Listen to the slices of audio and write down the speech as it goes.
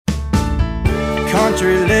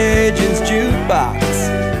Country Legends Jukebox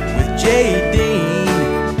with J. Dean,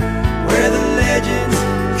 where the legends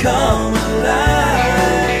come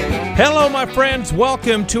alive. Hello, my friends.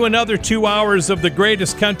 Welcome to another 2 hours of the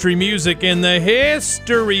greatest country music in the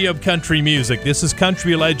history of country music. This is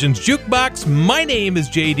Country Legends Jukebox. My name is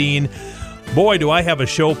J. Dean. Boy, do I have a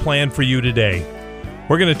show planned for you today.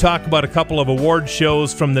 We're going to talk about a couple of award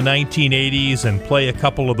shows from the 1980s and play a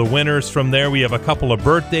couple of the winners from there. We have a couple of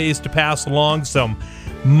birthdays to pass along, some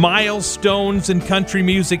milestones in country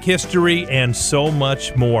music history, and so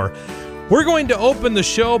much more. We're going to open the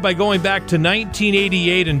show by going back to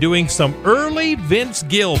 1988 and doing some early Vince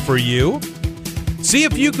Gill for you. See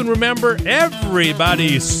if you can remember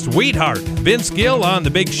everybody's sweetheart, Vince Gill, on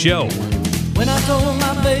The Big Show. When I told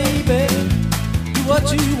my baby, do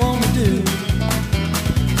what you want to do,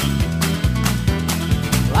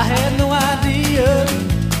 I had no idea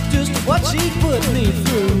just what she put me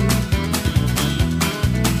through.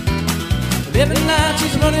 But every night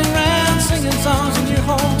she's running around singing songs in your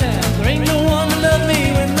hometown. There ain't no one to love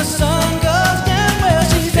me when the sun goes down. Well,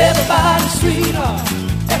 she's everybody's sweetheart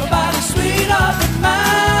but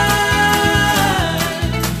mine.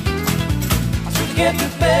 I should get me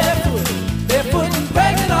barefoot and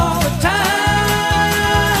pregnant all the time.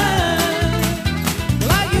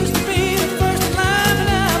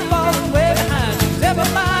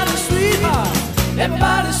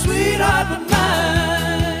 Everybody's sweetheart but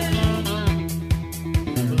mine.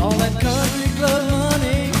 With all that country club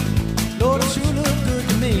money, Lord, it sure looked good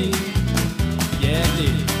to me. Yeah, it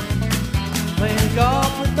did. Playing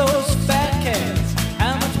golf with those fat cats,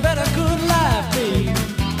 how much better could life be?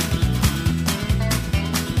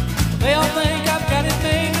 They all think I've got it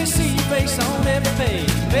made. They see your face on every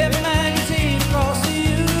page of every magazine across the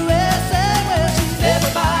USA. Well, she's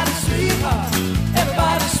everybody's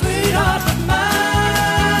sweetheart but mine.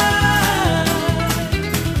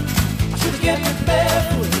 Get me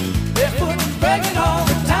barefoot and pregnant all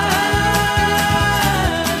the time.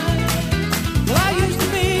 Well, I used to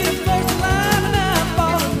be the first in line, and now I'm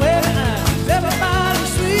falling way behind.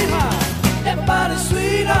 Everybody's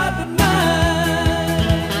sweetheart but mine.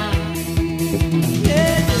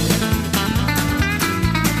 Yeah.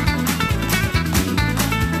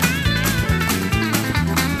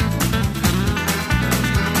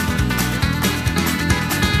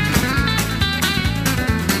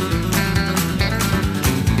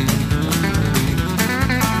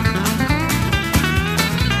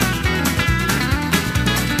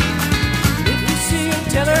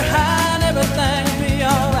 Tell her hi and everything will be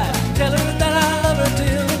alright. Tell her that I love her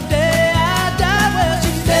till the day I die. Well,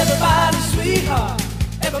 she's everybody's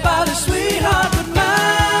sweetheart but mine.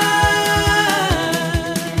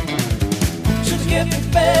 She'll get me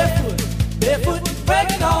barefoot and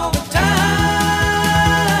pregnant all the time.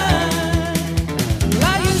 Well, I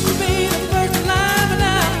used to be the first in line, but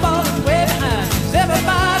now I'm falling way behind. She's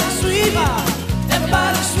everybody's sweetheart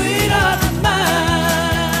but mine.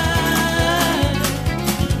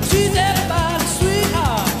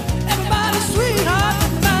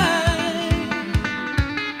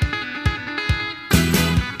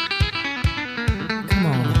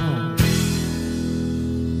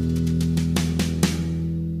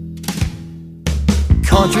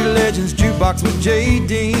 Country Legends Jukebox with J.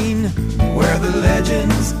 Dean, where the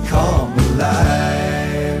legends come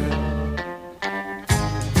alive.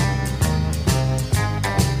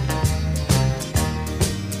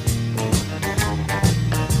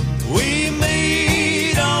 We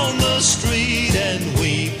meet on the street and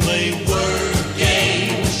we play word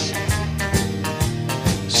games,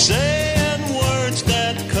 saying words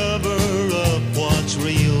that cover up what's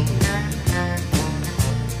real.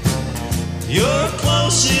 You're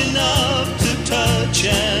close enough to touch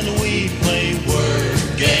and we play word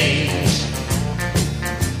games,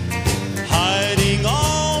 hiding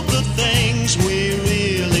all the things we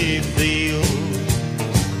really feel.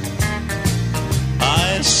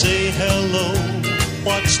 I say hello,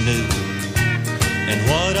 what's new? And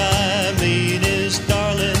what I mean is,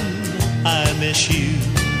 darling, I miss you.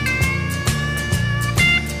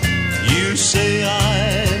 You say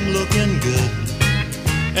I'm looking good,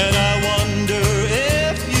 and I wonder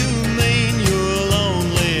if you mean you're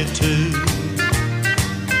lonely too.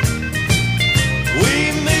 We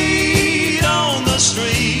meet on the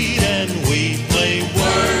street and we play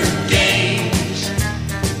word games,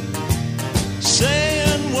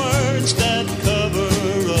 saying words that cover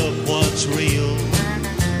up what's real.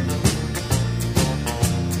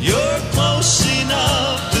 You're close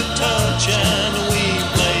enough to touch and we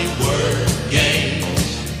play word games.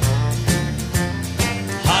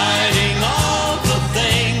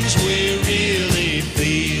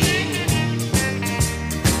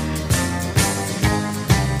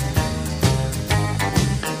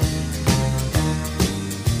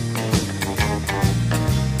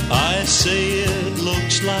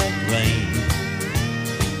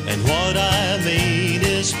 What I mean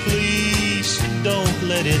is please don't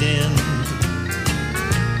let it end.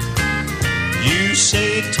 You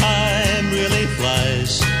say time really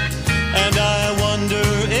flies, and I wonder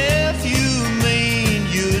if you mean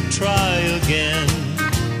you'd try again.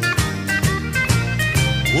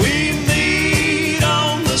 We meet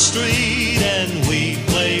on the street and we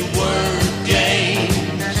play word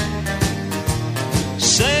games,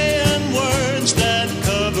 saying words that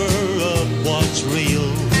cover up what's real.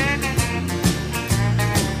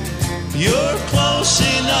 You're close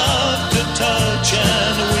enough to touch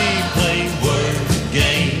and we play word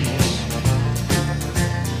games,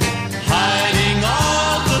 hiding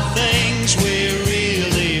all the things we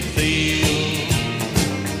really feel,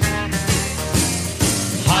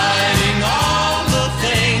 hiding all the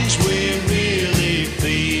things we really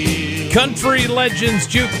feel. Country Legends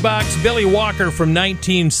Jukebox, Billy Walker from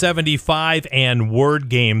 1975, and Word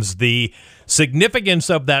Games. The significance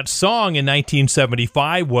of that song in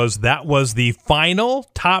 1975 was that was the final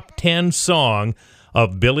top 10 song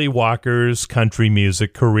of Billy Walker's country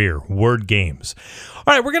music career, Word Games. All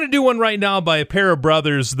right, we're going to do one right now by a pair of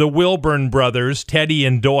brothers, the Wilburn brothers, Teddy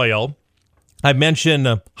and Doyle. I've mentioned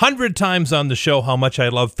 100 times on the show how much I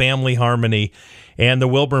love family harmony, and the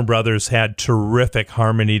Wilburn brothers had terrific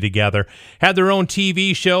harmony together. Had their own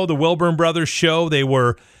TV show, the Wilburn Brothers Show. They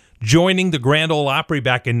were joining the Grand Ole Opry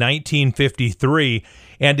back in 1953.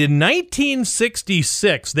 And in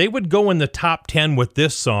 1966, they would go in the top 10 with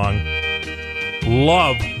this song.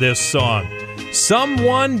 Love this song.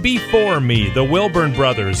 Someone Before Me, the Wilburn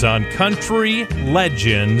Brothers on Country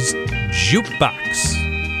Legends Jukebox.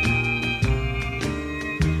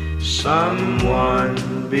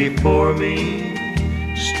 Someone before me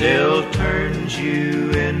still turns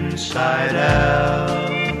you inside out.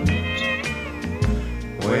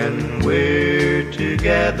 When we're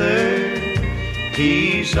together,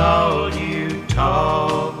 he's all you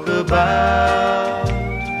talk about.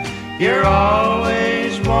 You're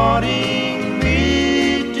always wanting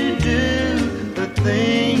me to do the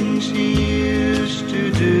things he used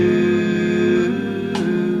to do.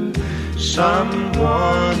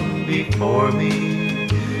 Someone before me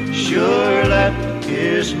sure left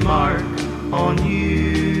his mark on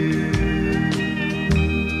you.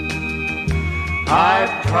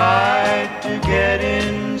 I've tried to get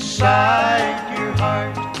inside your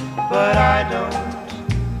heart, but I don't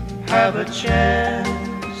have a chance.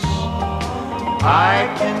 I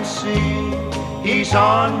can see he's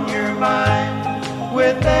on your mind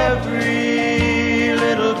with every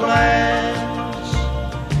little glance.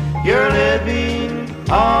 You're living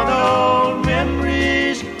on old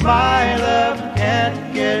memories, my love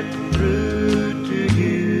can't get through to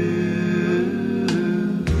you.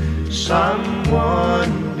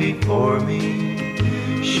 Someone before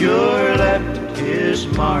me sure left his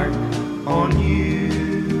mark on you.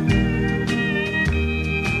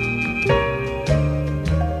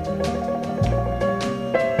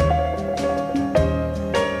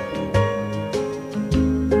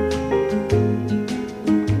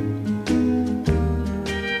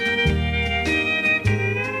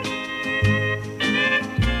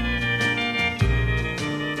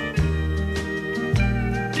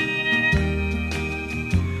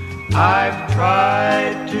 I've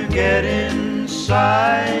tried to get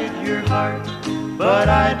inside your heart, but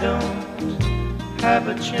I don't have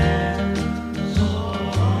a chance.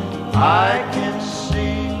 I can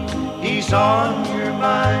see he's on your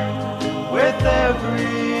mind with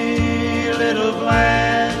every little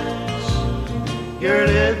glance. You're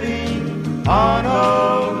living on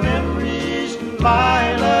old memories,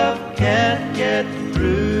 my love can't get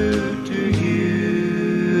through to you.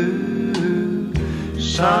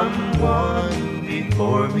 Someone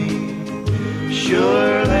before me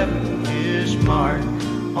sure left his mark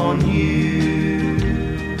on you.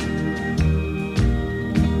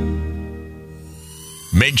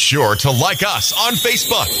 Make sure to like us on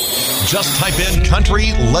Facebook. Just type in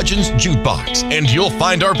Country Legends Jukebox and you'll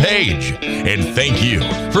find our page. And thank you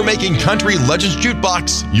for making Country Legends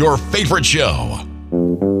Jukebox your favorite show.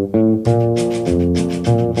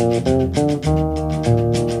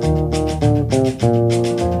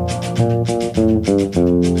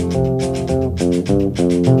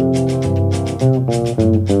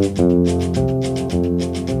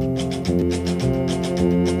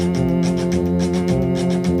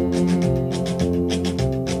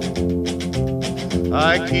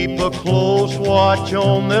 I keep a close watch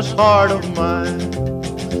on this heart of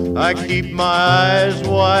mine. I keep my eyes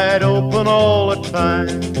wide open all the time.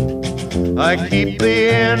 I keep the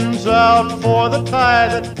ends out for the tie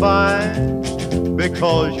that binds.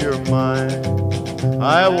 Because you're mine,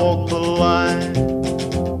 I walk the line.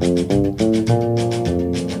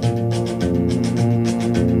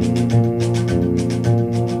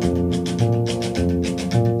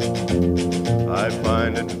 I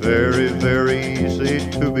find it very, very easy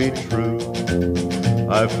to be true.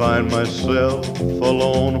 I find myself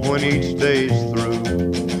alone when each day's through.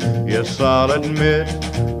 Yes, I'll admit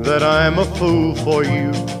that I'm a fool for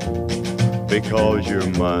you, because you're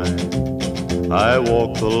mine. I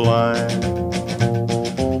walk the line.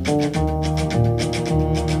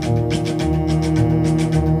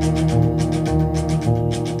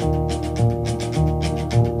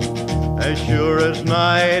 As sure as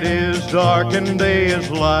night is dark and day is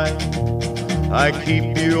light, I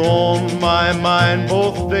keep you on my mind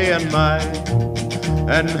both day and night.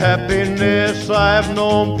 And happiness I've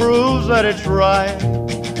known proves that it's right,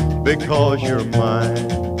 because you're mine.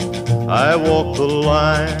 I walk the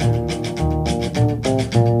line.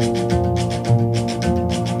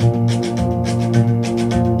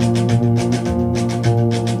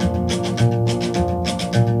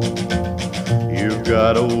 You've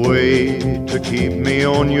got a way to keep me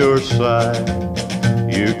on your side.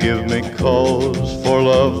 You give me cause for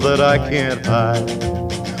love that I can't hide.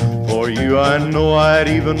 For you I know I'd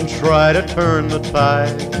even try to turn the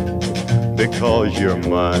tide, because you're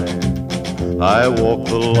mine. I walk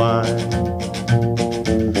the line.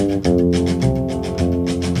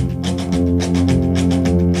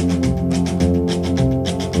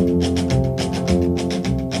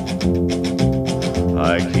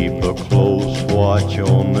 I keep a close watch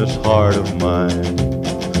on this heart of mine.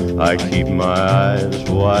 I keep my eyes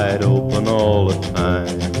wide open all the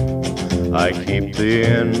time. I keep the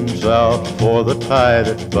ends out for the tie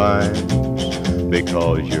that binds,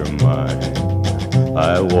 because you're mine.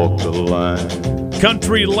 I walk the line.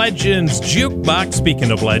 Country Legends Jukebox.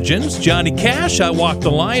 Speaking of legends, Johnny Cash, I Walk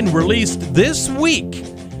the Line, released this week.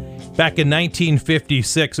 Back in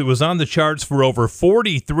 1956, it was on the charts for over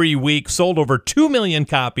 43 weeks, sold over 2 million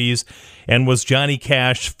copies, and was Johnny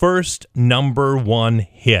Cash's first #1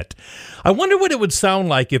 hit. I wonder what it would sound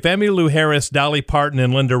like if Emmylou Harris, Dolly Parton,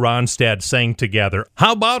 and Linda Ronstadt sang together.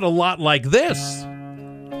 How about a lot like this?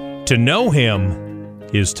 To know him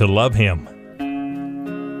is to love him.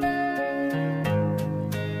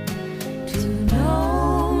 To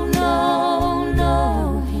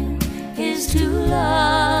know him is to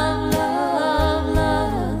love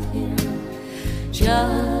him.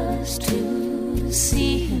 Just to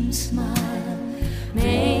see him smile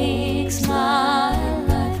makes my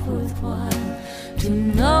life worthwhile. To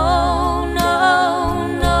know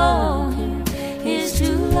him is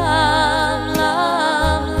to love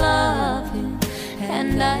him,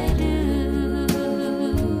 and I do.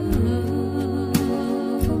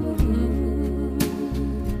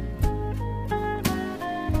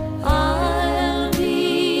 I'll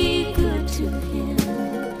be good to him.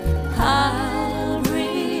 I'll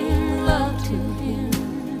bring love to him.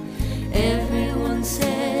 Everyone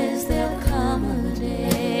says there'll come a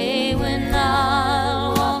day when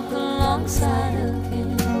I'll walk alongside of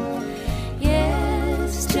him.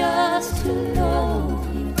 Yes, just to know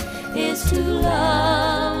him is to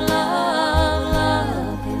love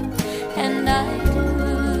him, and I do.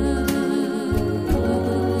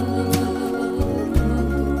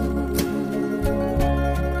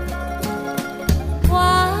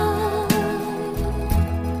 Why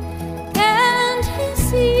can't he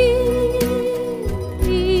see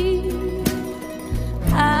me?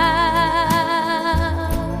 How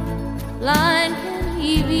blind can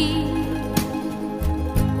he be?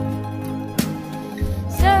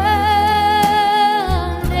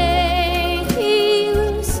 Someday he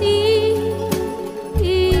will see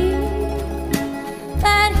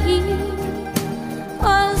that he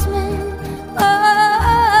was meant for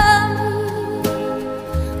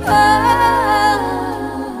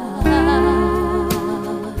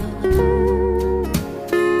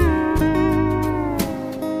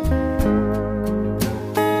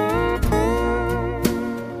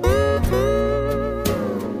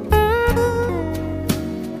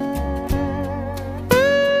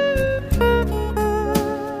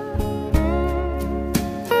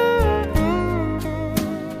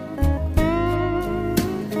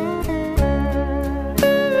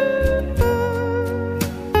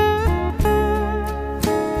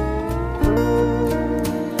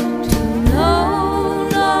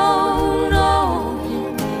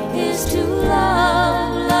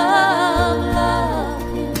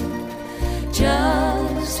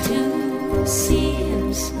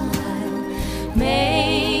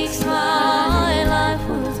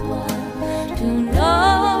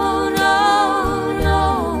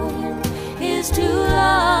to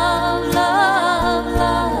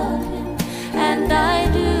love him, and I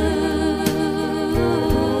do.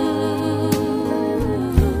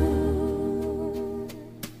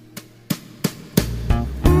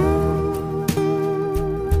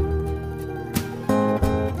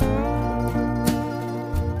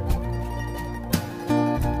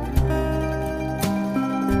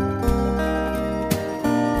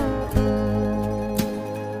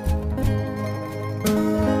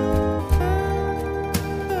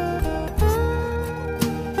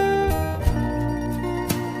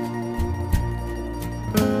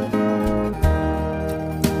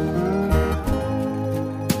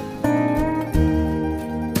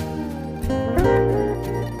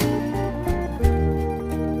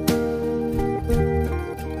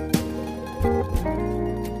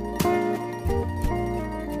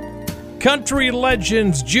 Country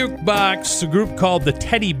Legends Jukebox, a group called the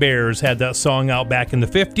Teddy Bears, had that song out back in the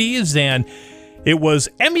 50s, and it was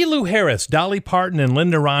Emmylou Harris, Dolly Parton, and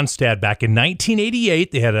Linda Ronstadt back in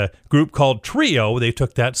 1988. They had a group called Trio. They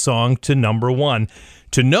took that song to number one.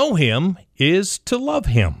 To know him is to love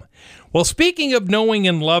him. Well, speaking of knowing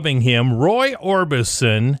and loving him, Roy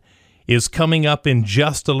Orbison is coming up in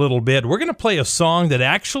just a little bit. We're going to play a song that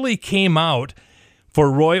actually came out for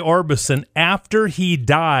Roy Orbison after he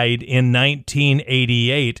died in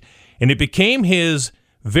 1988, and it became his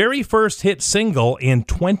very first hit single in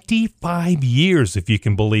 25 years, if you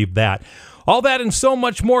can believe that. All that and so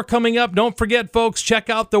much more coming up. Don't forget, folks, check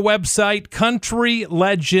out the website,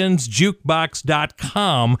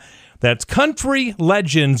 countrylegendsjukebox.com. That's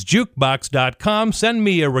countrylegendsjukebox.com. Send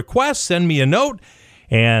me a request, send me a note,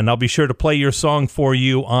 and I'll be sure to play your song for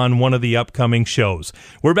you on one of the upcoming shows.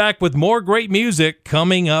 We're back with more great music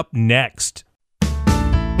coming up next.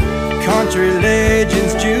 Country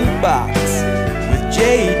Legends Jukebox with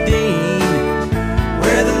J. Dean,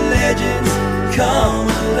 where the legends come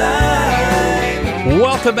alive.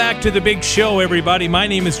 Welcome back to the big show, everybody. My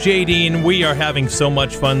name is J. Dean. We are having so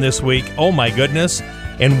much fun this week. Oh, my goodness.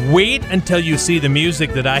 And wait until you see the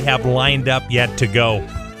music that I have lined up yet to go.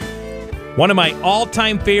 One of my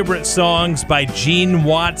all-time favorite songs by Gene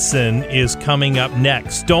Watson is coming up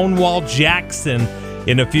next. Stonewall Jackson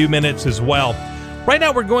in a few minutes as well. Right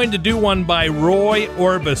now we're going to do one by Roy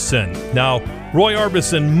Orbison. Now, Roy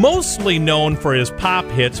Orbison, mostly known for his pop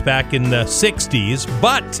hits back in the 60s,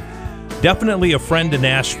 but definitely a friend of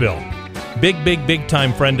Nashville. Big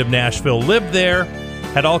time friend of Nashville. Lived there,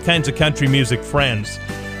 had all kinds of country music friends.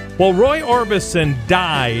 Well, Roy Orbison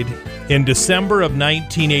died in December of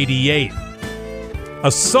 1988.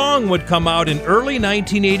 A song would come out in early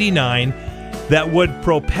 1989 that would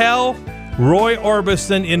propel Roy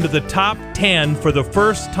Orbison into the top 10 for the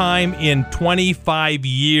first time in 25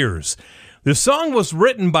 years. The song was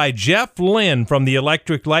written by Jeff Lynne from the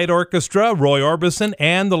Electric Light Orchestra, Roy Orbison,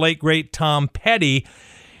 and the late great Tom Petty.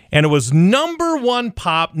 And it was number one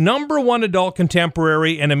pop, number one adult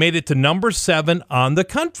contemporary, and it made it to number 7 on the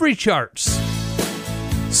country charts.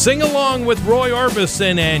 Sing along with Roy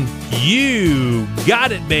Orbison and You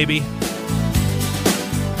Got It, baby.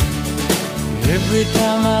 Every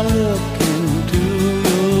time I look into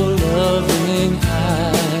your loving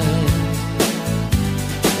eyes,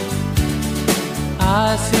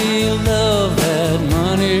 I see a love that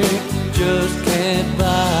money just can't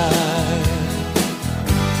buy.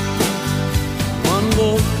 One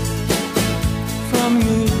look from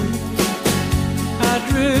you, I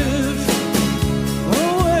drift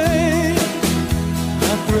away.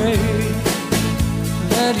 I pray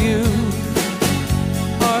that you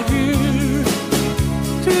are here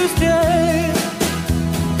to stay.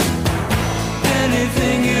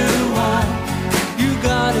 Anything you want, you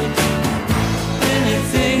got it.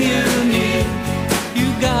 Anything you need, you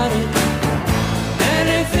got it.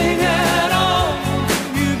 Anything at all,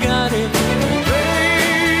 you got it, baby.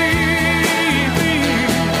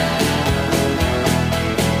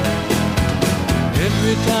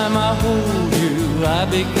 Every time I hold you, I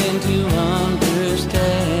begin to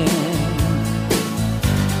understand.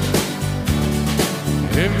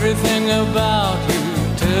 Everything about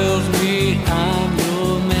you tells me I'm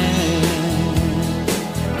your man.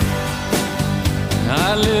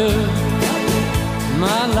 I live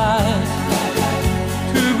my life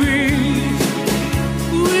to be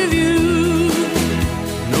with you.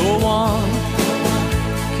 No one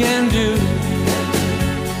can do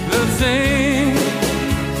the thing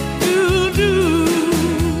you do.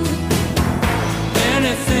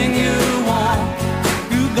 Anything you want,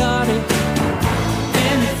 you got it.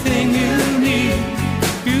 Anything you need,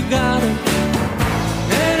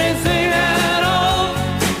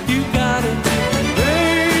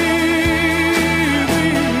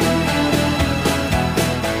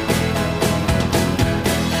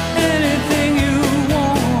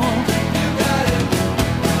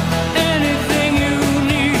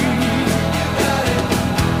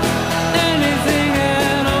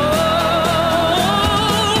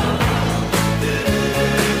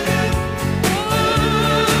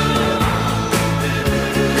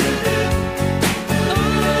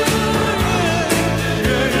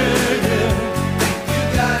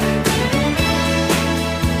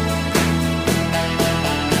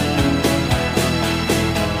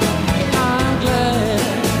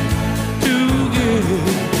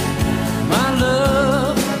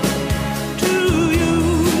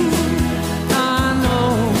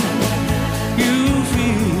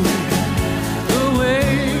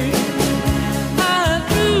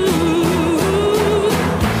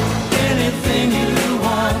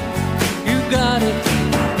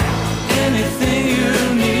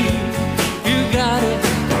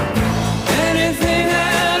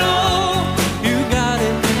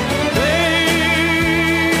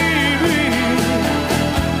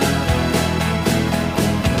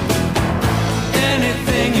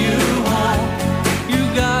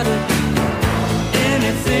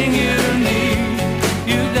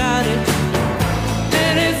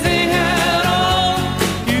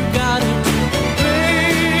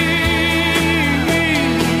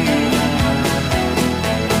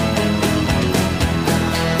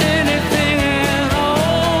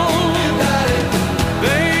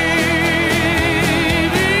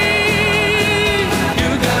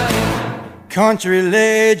 Country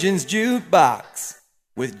Legends Jukebox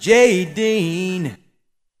with J. Dean,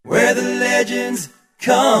 where the legends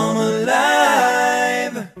come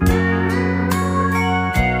alive.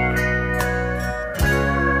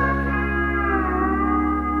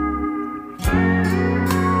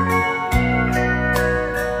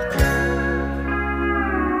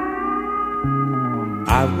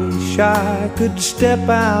 I wish I could step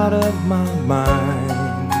out of my mind.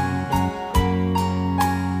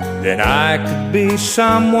 Then I could be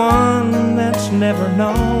someone that's never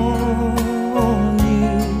known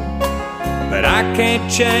you. But I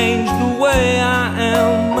can't change the way I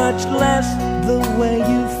am, much less the way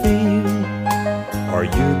you feel. Or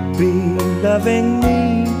you'd be loving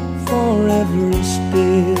me forever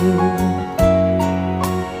still.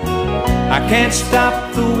 I can't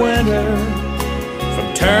stop the winter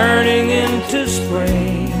from turning into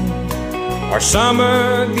spring, or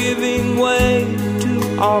summer giving way to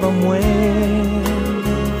autumn winds.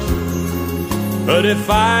 But if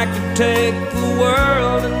I could take the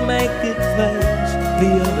world and make it face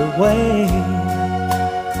the other way,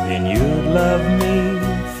 then you'd love me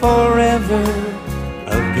forever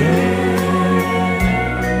again.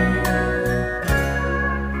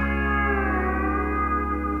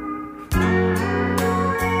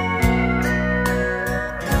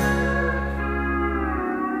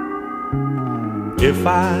 If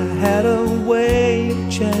I had a way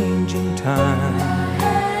of changing time,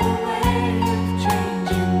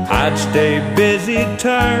 I'd stay busy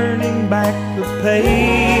turning back the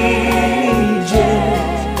pages.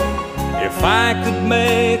 If I could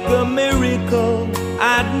make a miracle,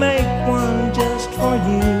 I'd make one just for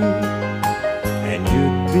you, and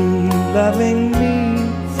you'd be loving me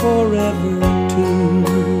forever too.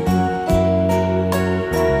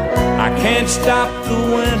 I can't stop the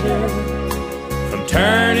winter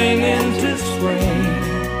turning into spring,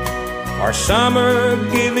 or summer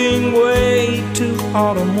giving way to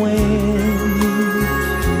autumn winds.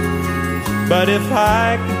 But if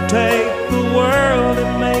I could take the world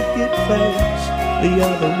and make it face the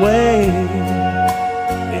other way,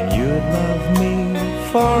 then you'd love me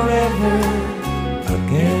forever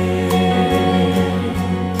again.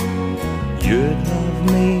 You'd love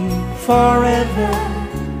me forever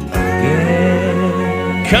again.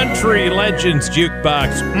 Country Legends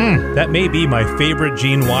Jukebox. That may be my favorite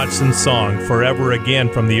Gene Watson song, Forever Again,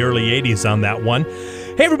 from the early 80s on that one.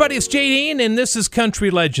 Hey everybody, it's J. Dean, and this is Country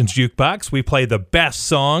Legends Jukebox. We play the best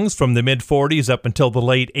songs from the mid-40s up until the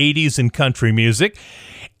late 80s in country music.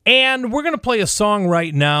 And we're going to play a song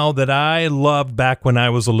right now that I loved back when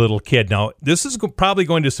I was a little kid. Now, this is probably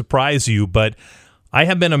going to surprise you, but I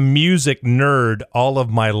have been a music nerd all of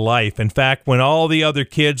my life. In fact, when all the other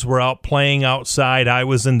kids were out playing outside, I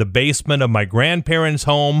was in the basement of my grandparents'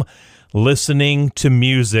 home listening to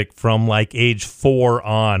music from like age 4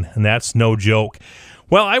 on, and that's no joke.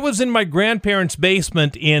 Well, I was in my grandparents'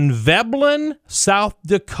 basement in Veblen, South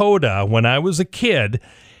Dakota when I was a kid,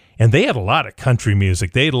 and they had a lot of country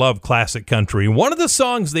music. They loved classic country. One of the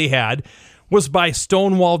songs they had was by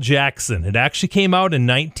Stonewall Jackson. It actually came out in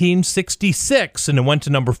 1966, and it went to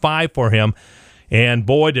number 5 for him. And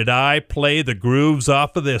boy, did I play the grooves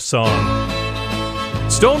off of this song.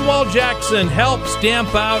 Stonewall Jackson, Help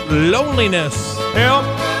Stamp Out Loneliness. Help,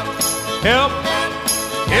 help,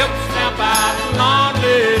 help stamp out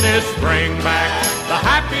loneliness. Bring back the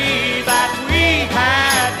happy that we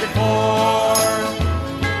had before.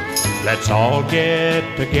 Let's all get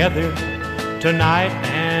together tonight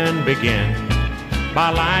and begin by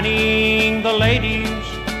lining the ladies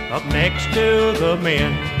up next to the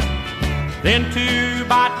men. Then 2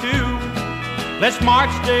 by 2, let's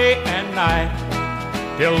march day and night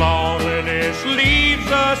till loneliness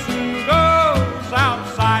leaves us and goes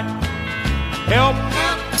outside. Help,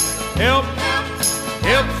 help,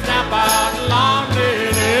 help stamp out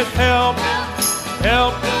loneliness. Help,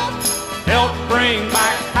 help, help bring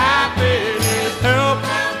back happiness. Help,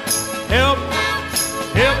 help,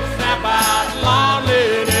 help stamp out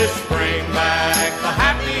loneliness. Bring back the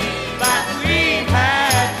happy that we've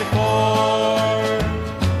had before.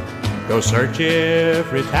 Go search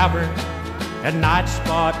every tavern and night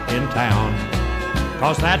spot in town,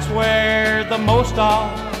 'cause that's where the most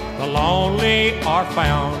of the lonely are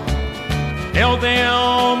found. Tell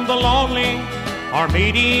them the lonely are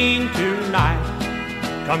meeting tonight.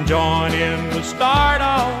 Come join in the start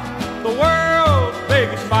of the world's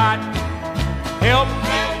biggest fight. Help,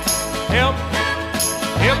 help,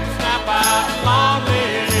 help snap out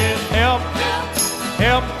loneliness. Help,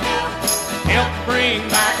 help, help bring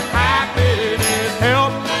back happiness.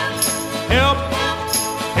 Help, help,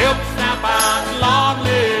 help snap out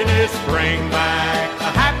loneliness. Bring back the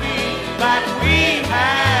happy that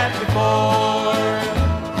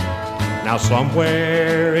Now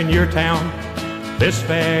somewhere in your town this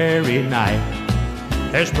very night,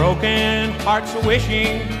 there's broken hearts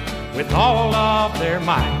wishing with all of their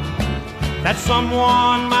might that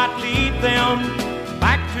someone might lead them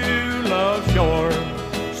back to love's shore,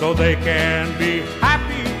 so they can be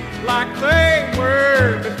happy like they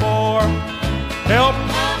were before. Help,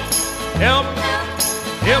 help,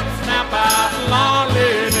 help snap out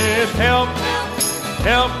loneliness. Help,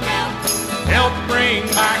 help, help bring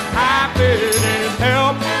back happiness.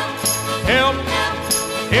 Help, help,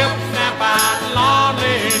 help snap out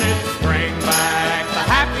loneliness. Bring back the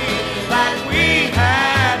happy that we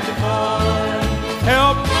had before.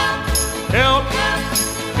 Help, help,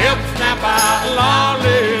 help snap out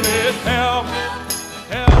loneliness. Help,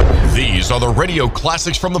 help. These are the radio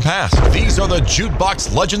classics from the past. These are the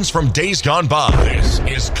jukebox legends from days gone by. This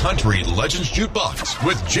is Country Legends Jukebox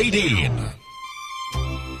with J.D.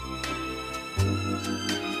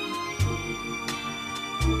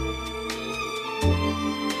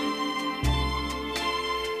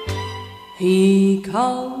 He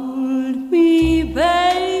called me baby,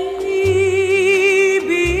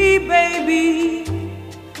 baby,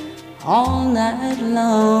 all night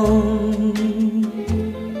long.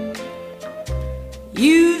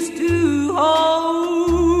 Used to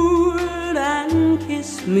hold and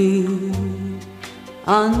kiss me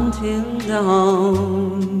until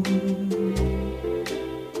dawn.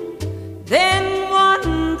 Then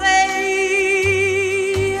one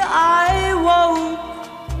day I woke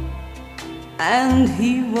and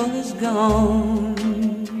he was gone.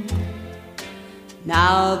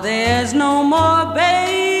 Now there's no more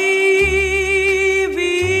baby,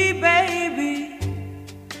 baby,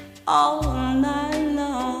 all night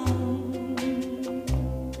long.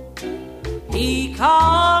 He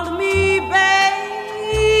called me baby,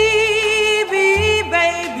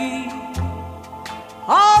 baby,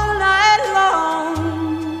 all night long.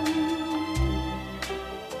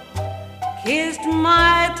 Kissed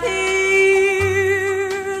my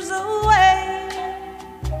tears away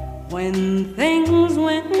when things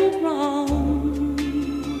went wrong.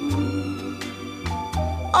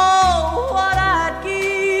 Oh, what I'd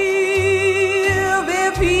give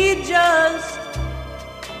if he'd just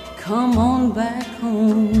come on back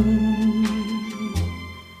home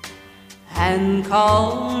and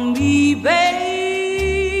call me baby,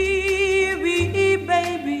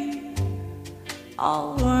 baby,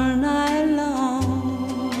 all night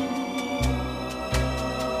long.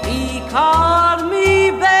 He called me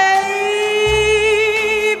baby,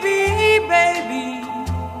 baby,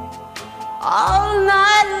 all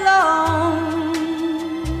night long.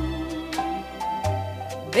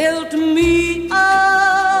 Built me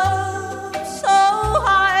up so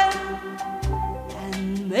high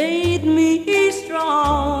and made me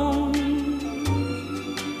strong.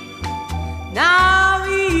 Now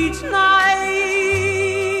each night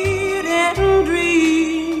in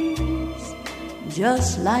dreams,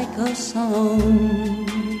 just like a song,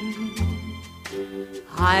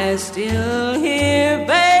 I still hear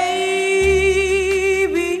baby,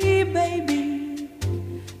 baby,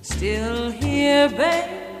 still hear baby,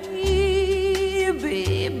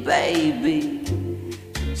 baby,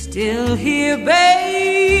 still hear baby,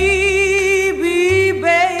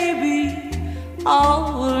 baby,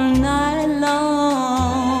 all night long.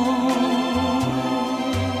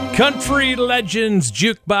 Country Legends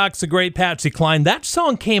Jukebox, the great Patsy Cline. That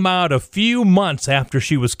song came out a few months after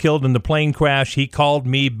she was killed in the plane crash. He called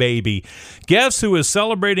me baby. Guess who is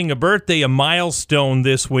celebrating a birthday, a milestone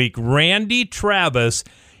this week? Randy Travis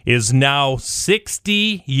is now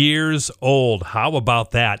 60 years old. How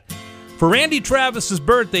about that? For Randy Travis's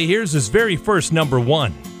birthday, here's his very first number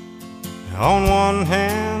one. On one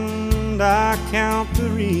hand, I count the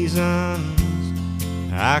reasons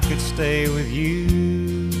I could stay with you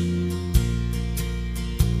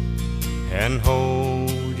and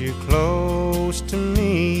hold you close to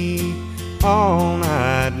me all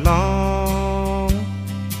night long.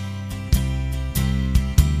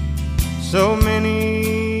 So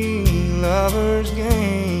many lovers'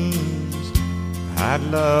 games I'd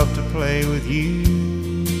love to play with you.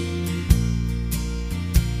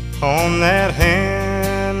 On that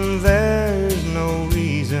hand, there's no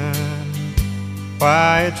reason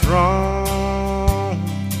why it's wrong,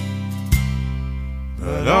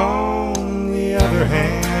 but on the other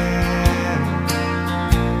hand,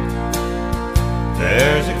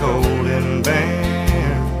 there's a golden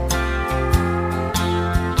band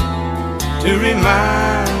to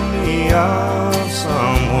remind me of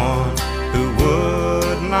someone who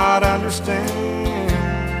would not understand.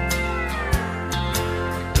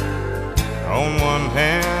 On one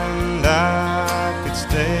hand, I could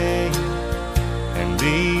stay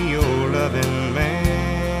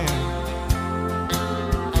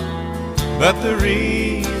But the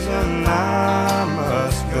reason I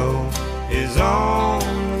must go is on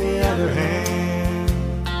the other hand.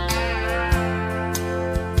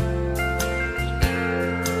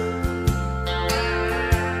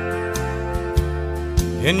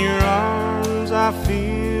 In your arms I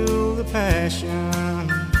feel the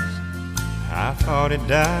passions I thought had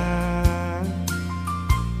died.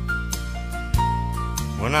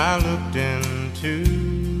 When I looked into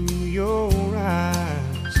your eyes,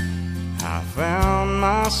 I found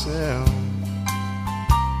myself.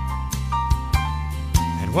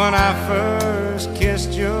 And when I first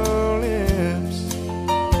kissed your lips,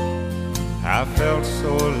 I felt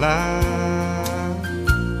so alive.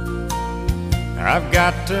 I've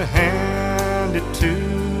got to hand it to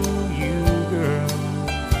you, girl,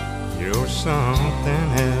 you're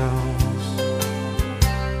something else.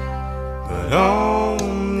 But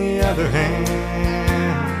on the other hand,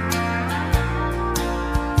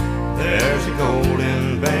 there's a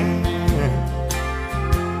golden band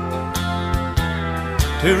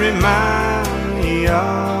to remind me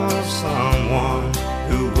of someone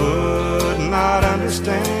who would not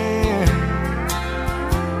understand.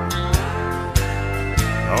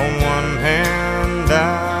 On one hand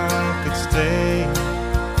I could stay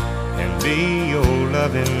and be your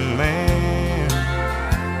loving man,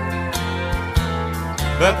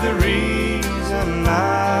 but the reason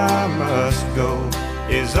I must go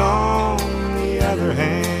is on the other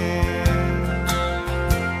hand.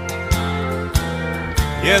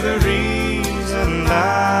 Yeah, the reason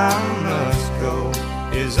I must go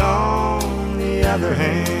is on the other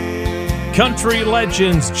hand. Country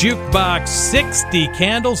Legends Jukebox, 60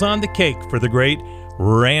 candles on the cake for the great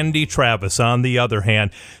Randy Travis on the other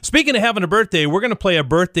hand. Speaking of having a birthday, we're going to play a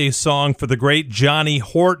birthday song for the great Johnny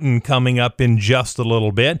Horton coming up in just a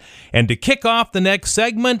little bit. And to kick off the next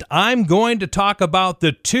segment, I'm going to talk about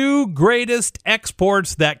the two greatest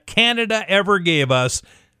exports that Canada ever gave us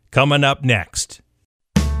coming up next.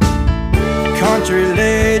 Country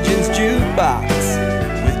Legends Jukebox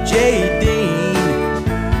with J.D.,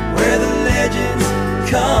 where the legends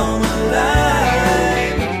come alive.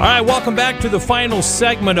 All right, welcome back to the final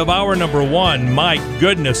segment of hour number one. My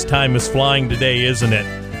goodness, time is flying today, isn't it?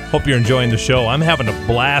 Hope you're enjoying the show. I'm having a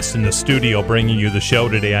blast in the studio bringing you the show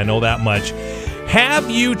today, I know that much. Have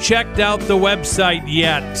you checked out the website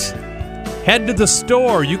yet? Head to the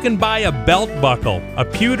store. You can buy a belt buckle, a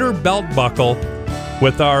pewter belt buckle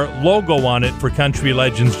with our logo on it for Country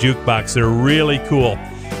Legends Jukebox. They're really cool.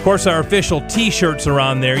 Of course, our official t-shirts are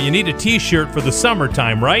on there. You need a t-shirt for the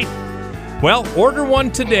summertime, right? Well, order one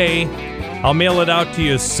today. I'll mail it out to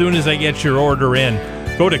you as soon as I get your order in.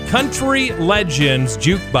 Go to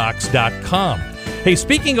countrylegendsjukebox.com. Hey,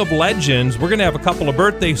 speaking of legends, we're going to have a couple of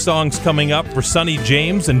birthday songs coming up for Sonny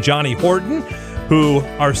James and Johnny Horton, who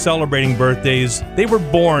are celebrating birthdays. They were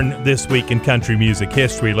born this week in country music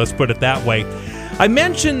history, let's put it that way. I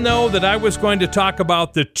mentioned, though, that I was going to talk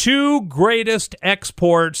about the two greatest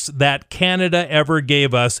exports that Canada ever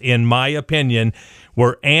gave us, in my opinion,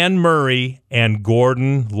 were Anne Murray and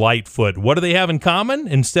Gordon Lightfoot. What do they have in common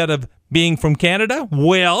instead of being from Canada?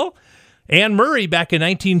 Well, Anne Murray back in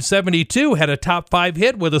 1972 had a top 5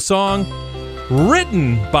 hit with a song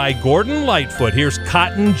written by Gordon Lightfoot. Here's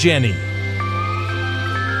Cotton Jenny.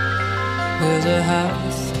 There's a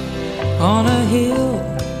house on a hill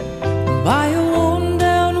by a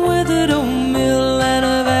worn-down, withered old mill, and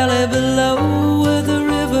a valley below where the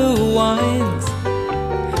river winds.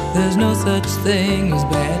 There's no such thing as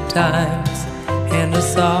bad times, and a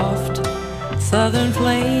soft southern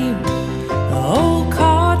flame. Oh,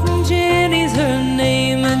 Cotton Jenny's her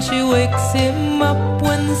name, and she wakes him up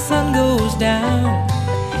when the sun goes down.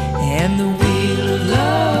 And the wheel of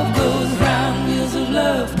love goes round, wheels of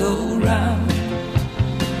love go round.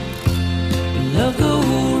 Love go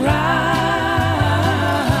round,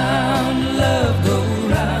 love go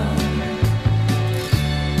round.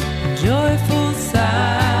 Joyful sound.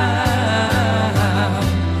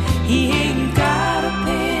 He ain't got a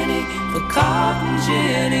penny for Cotton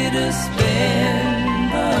Jenny to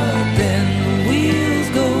spend, but then the wheels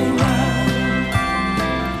go round.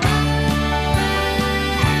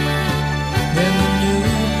 Then the new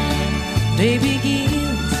day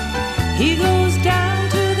begins. He goes down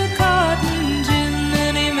to the cotton gin,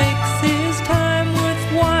 and he makes his time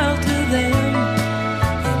worthwhile to them.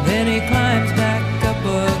 And then he climbs back up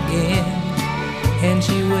again, and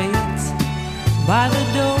she waits by the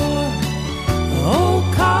door. Oh,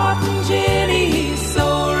 Cotton Jenny, he's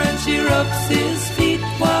sore, and she rubs his feet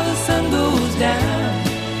while the sun goes down.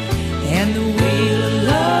 And the wheel of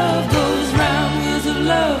love goes round, wheels of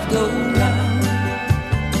love go round.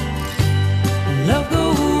 Love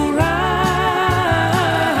go round.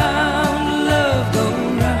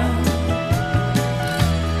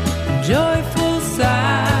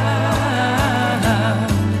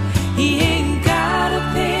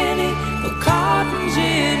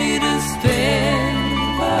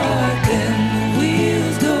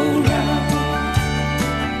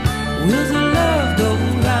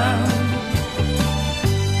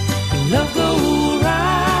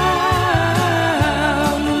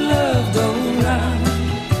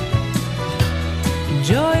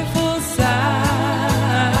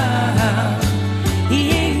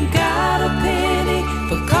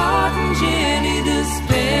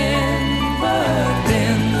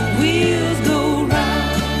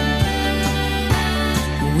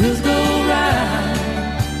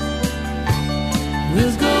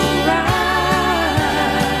 We'll go right,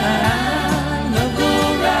 love go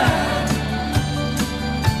right,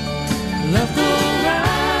 love go right.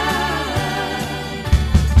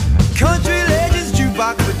 Country Legends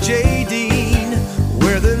Jukebox with J. Dean,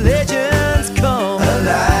 where the legends come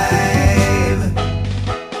alive.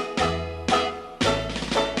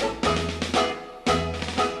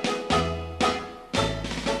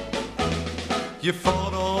 You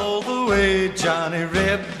fought all the way, Johnny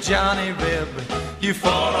Reb, Johnny Reb. You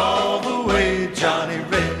fought all the way, Johnny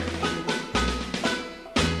Reb.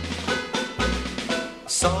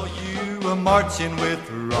 Saw you a-marching with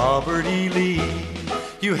Robert E. Lee.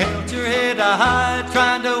 You held your head high,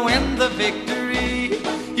 trying to win the victory.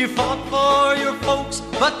 You fought for your folks,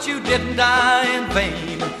 but you didn't die in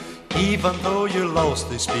vain. Even though you lost,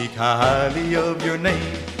 they speak highly of your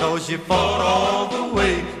name. 'Cause you fought all the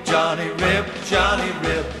way, Johnny Reb, Johnny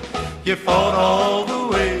Reb. You fought all the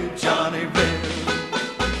way, Johnny Reb.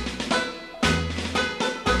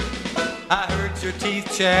 I heard your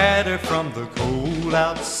teeth chatter from the cold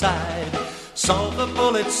outside. Saw the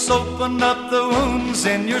bullets open up the wounds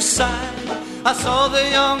in your side. I saw the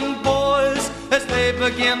young boys as they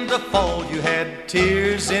began to fall. You had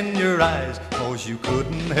tears in your eyes, 'cause you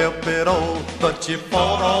couldn't help it all. But you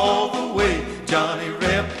fought all the way, Johnny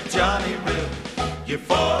Reb, Johnny Reb. You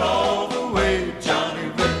fought all the way, Johnny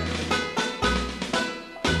Reb.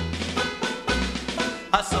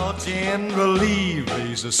 I saw General Lee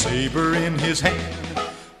raise a saber in his hand.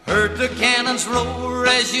 Heard the cannons roar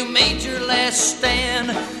as you made your last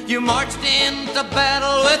stand. You marched into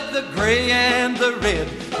battle with the gray and the red.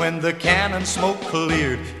 When the cannon smoke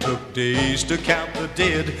cleared, took days to count the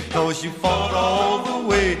dead. 'Cause you fought all the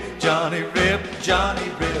way, Johnny Reb, Johnny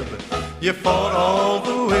Reb. You fought all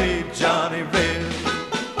the way, Johnny Reb.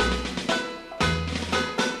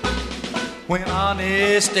 When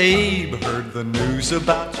Honest Abe heard the news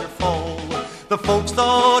about your fall, the folks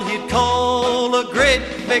thought he'd call a great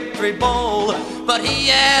victory ball. But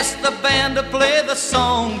he asked the band to play the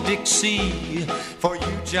song Dixie for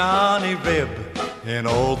you, Johnny Reb, and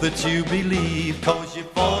all that you believe. 'Cause you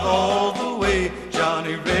fought all the way,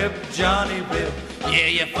 Johnny Reb, Johnny Reb. Yeah,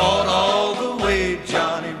 you fought all the way,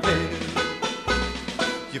 Johnny Reb.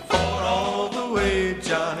 You fought all the way,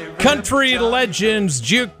 Johnny Reb. Country Legends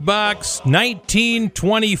Jukebox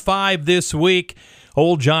 1925 this week.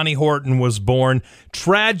 Old Johnny Horton was born,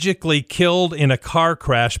 tragically killed in a car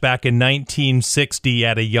crash back in 1960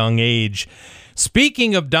 at a young age.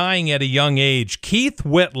 Speaking of dying at a young age, Keith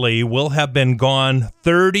Whitley will have been gone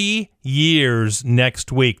 30 years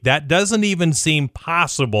next week. That doesn't even seem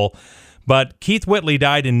possible, but Keith Whitley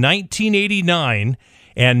died in 1989,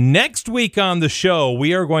 and next week on the show,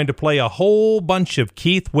 we are going to play a whole bunch of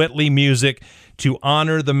Keith Whitley music to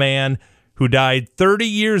honor the man who died 30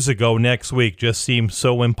 years ago next week. Just seems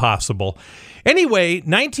so impossible. Anyway,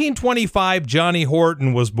 1925, Johnny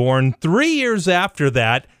Horton was born. 3 years after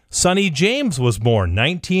that, Sonny James was born,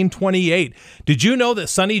 1928. Did you know that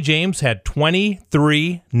Sonny James had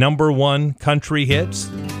 23 number one country hits?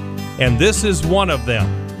 And this is one of them,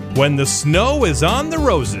 When the Snow is on the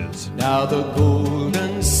Roses. Now the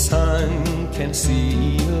golden sun can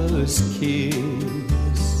see us kiss.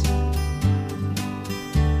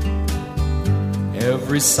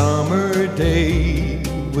 Every summer day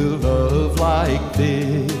we'll love like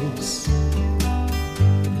this.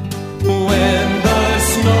 When the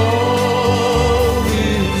snow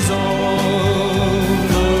is on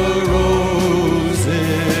the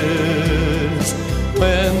roses,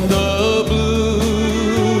 when the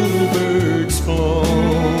bluebirds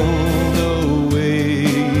flown away,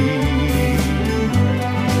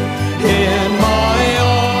 in my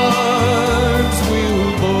arms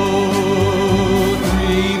we'll both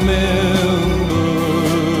remember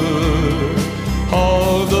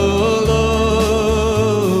all the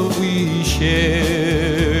love we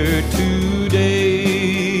share today.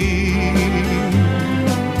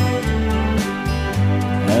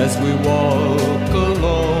 As we walk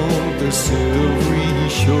along the silvery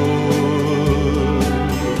shore,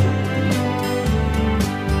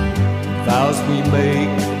 vows we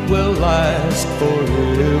make will last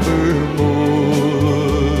forevermore.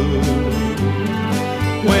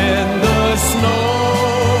 When the snow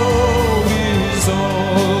is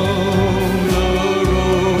on the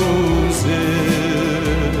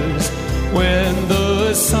roses, when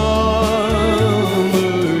the summer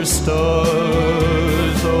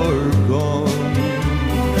stars are gone,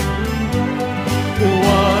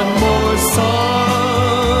 one more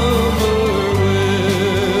summer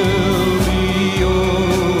will be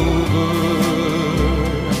over,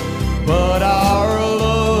 but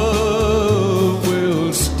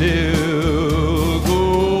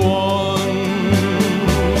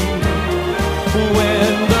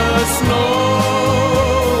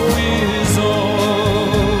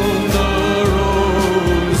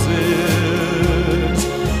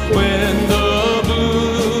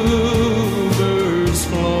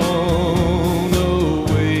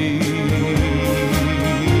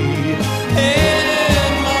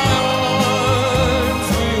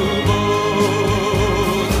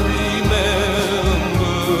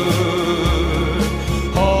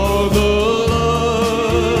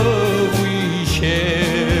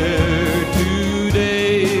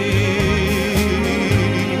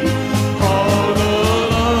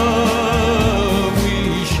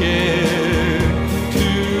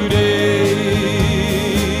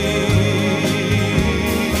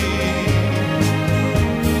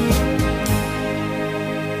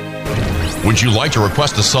Would you like to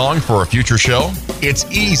request a song for a future show? It's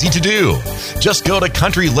easy to do. Just go to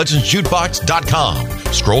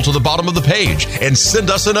countrylegendsjukebox.com, scroll to the bottom of the page, and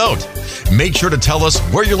send us a note. Make sure to tell us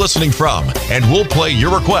where you're listening from, and we'll play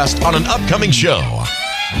your request on an upcoming show.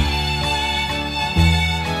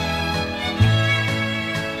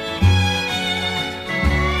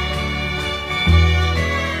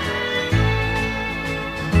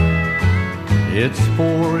 It's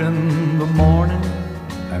 4 in the morning,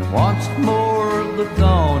 and once more the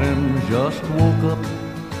dawning just woke up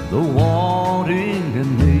the wanting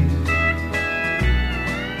in me.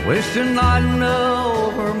 Wishing I'd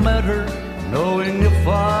never met her, knowing if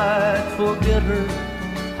I'd forget her,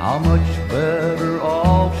 how much better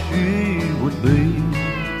off she would be.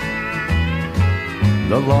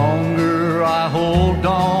 The longer I hold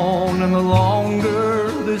on and the longer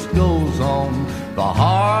this goes on, the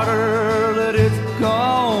harder that it's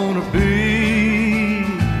gonna be.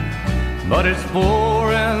 But it's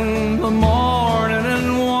 4 in the morning,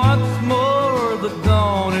 and once more the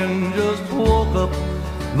dawning just woke up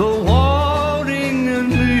the wanting in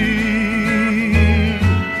me.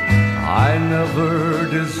 I never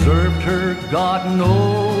deserved her, God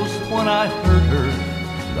knows when I hurt her.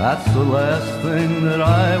 That's the last thing that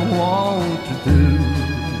I want to do.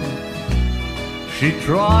 She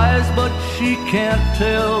tries, but she can't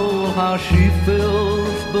tell how she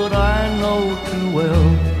feels, but I know too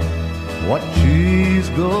well what she's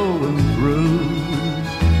going through.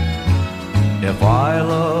 If I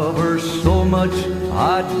love her so much,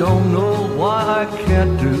 I don't know why I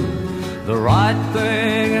can't do the right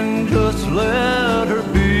thing and just let her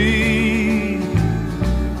be.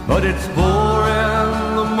 But it's 4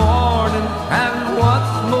 in the morning, and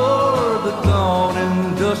once more the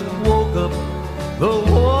dawning just woke up the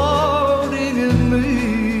wanting in me.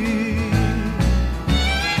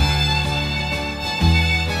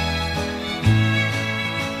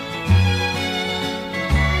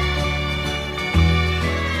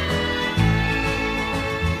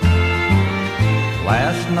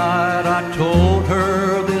 Last night I told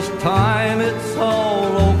her this time it's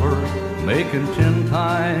all over, making 10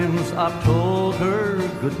 times I've told her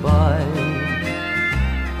goodbye.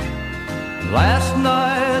 Last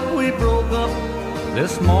night we broke up,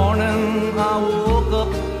 this morning I woke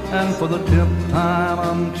up, and for the 10th time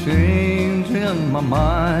I'm changing my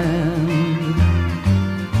mind.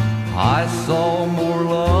 I saw more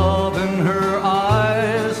love in her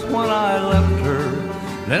eyes when I left her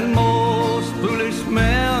than most foolish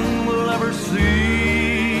men will ever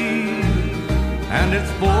see. And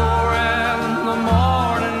it's 4 in the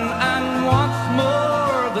morning, and once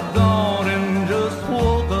more the dawning just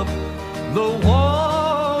woke up the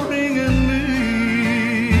wanting in me.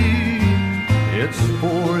 It's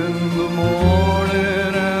 4 in the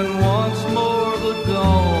morning, and once more the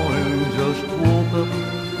dawning just woke up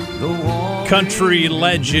the wanting. Country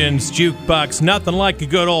Legends Jukebox, nothing like a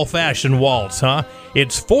good old-fashioned waltz, huh?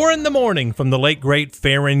 It's 4 in the morning from the late, great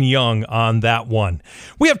Farron Young on that one.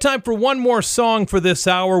 We have time for one more song for this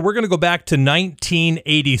hour. We're going to go back to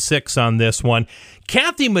 1986 on this one.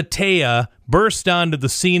 Kathy Mattea burst onto the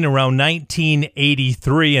scene around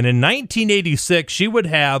 1983, and in 1986, she would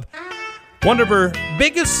have one of her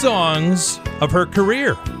biggest songs of her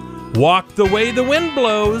career, Walk the Way the Wind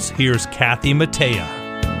Blows. Here's Kathy Mattea.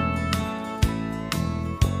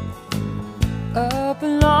 Up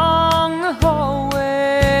along the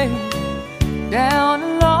hallway, down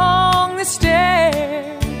along the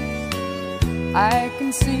stairs, I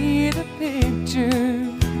can see the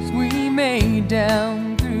pictures we made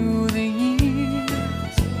down through the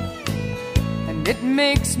years, and it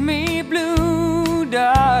makes me blue,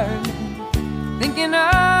 darling, thinking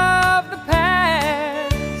of the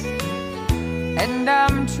past, and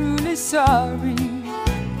I'm truly sorry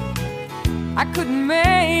I couldn't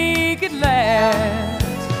make it last.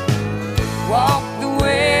 Walk the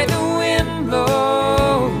way the wind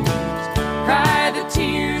blows, cry the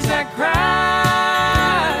tears I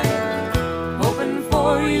cried, hoping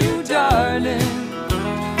for you, darling,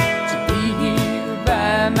 to be here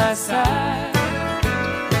by my side.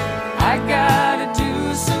 I gotta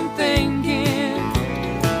do some thinking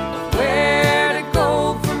of where to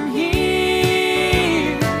go from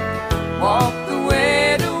here. Walk the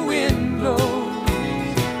way the wind blows,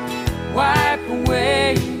 wipe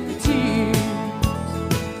away the tears.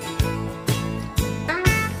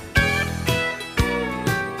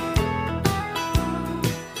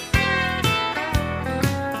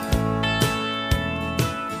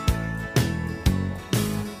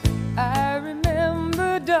 I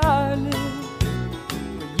remember, darling,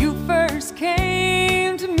 when you first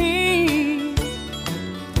came to me,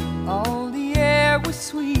 all the air was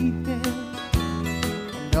sweet then,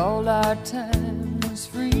 all our time was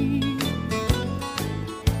free.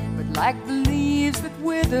 But like the leaves that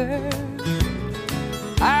wither,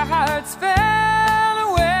 our hearts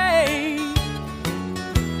fell away.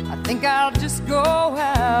 I think I'll just go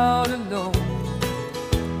out alone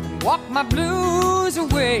and walk my blues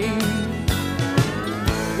away.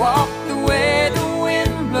 Walk the way the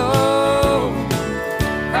wind blows,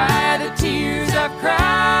 cry the tears I've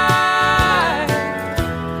cried,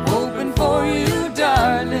 hoping for you,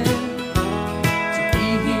 darling, to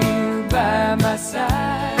be here by my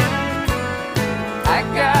side. I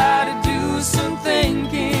gotta do some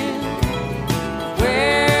thinking,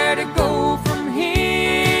 where to go from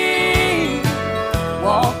here.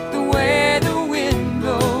 Walk the way the wind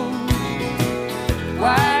blows,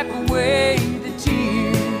 wipe away the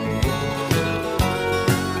tears.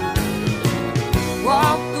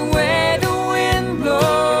 Walk the way the wind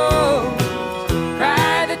blows,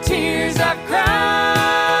 cry the tears I've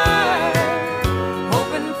cried,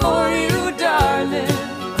 hoping for you, darling,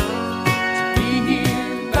 to be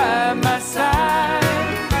here by my side.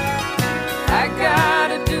 I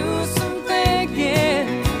gotta do some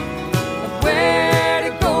thinking of where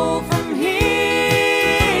to go from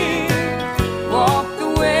here. Walk the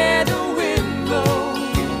way the wind blows,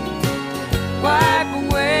 wipe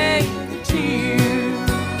away the tears.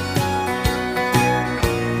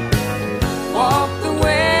 Walk the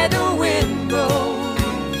way the wind blows,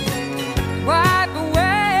 wipe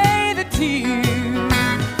away the tears.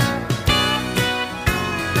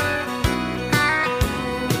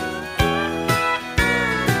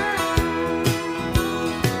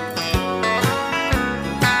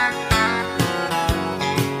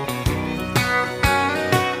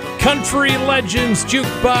 Country Legends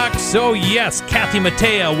Jukebox. Oh, yes, Kathy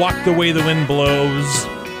Mattea, Walk the Way the Wind Blows.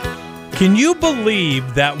 Can you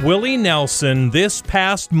believe that Willie Nelson this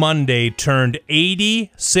past Monday turned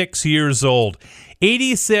 86 years old?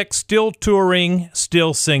 86, still touring,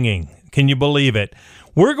 still singing. Can you believe it?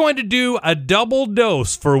 We're going to do a double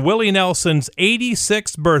dose for Willie Nelson's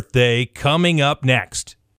 86th birthday coming up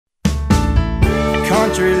next.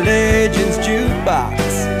 Country Legends Jukebox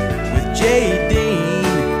with J.D.,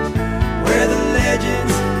 where the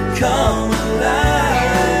legends come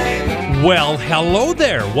alive. Well, hello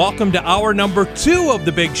there. Welcome to hour number 2 of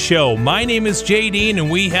the big show. My name is J.D.,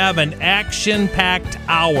 and we have an action-packed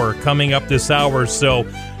hour coming up this hour, so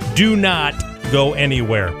do not go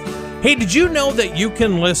anywhere. Hey, did you know that you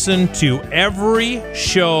can listen to every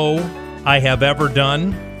show I have ever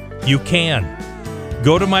done? You can.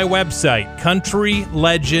 Go to my website,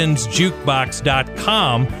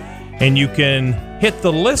 countrylegendsjukebox.com, and you can hit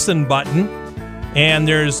the listen button, and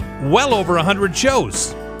there's well over 100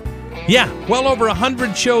 shows. Yeah, well over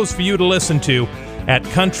 100 shows for you to listen to at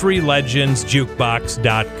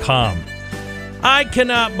countrylegendsjukebox.com. I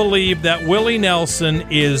cannot believe that Willie Nelson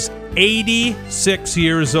is 86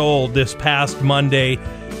 years old this past Monday.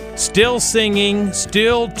 Still singing,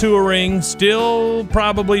 still touring, still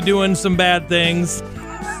probably doing some bad things.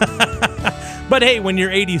 But hey, when you're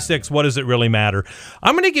 86, what does it really matter?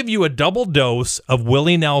 I'm going to give you a double dose of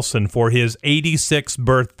Willie Nelson for his 86th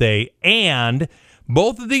birthday, and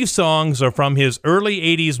both of these songs are from his early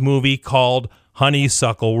 80s movie called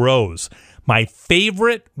Honeysuckle Rose. My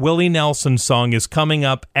favorite Willie Nelson song is coming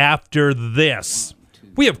up after this.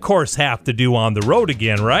 We, of course, have to do On the Road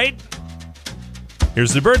Again, right?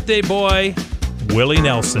 Here's the birthday boy, Willie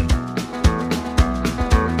Nelson.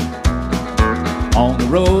 On the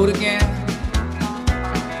road again,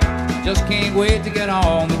 just can't wait to get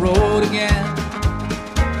on the road again.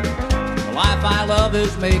 The life I love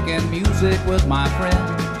is making music with my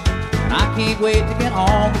friends, and I can't wait to get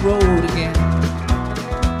on the road again.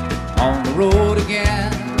 On the road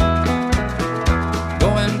again,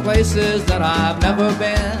 going places that I've never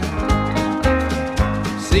been,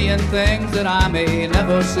 seeing things that I may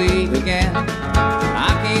never see again.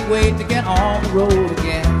 I can't wait to get on the road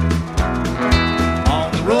again.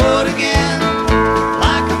 On the road again,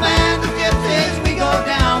 like a band of gypsies, we go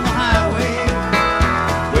down the highway.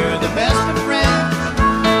 We're the best of friends,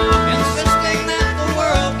 insisting that the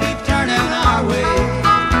world keep turning our way.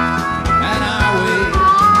 And our way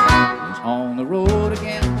is on the road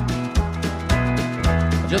again.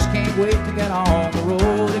 I just can't wait to get on the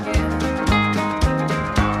road again.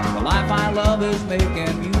 The life I love is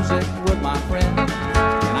making music with my friends,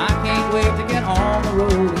 and I can't wait to get on the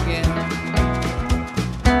road again.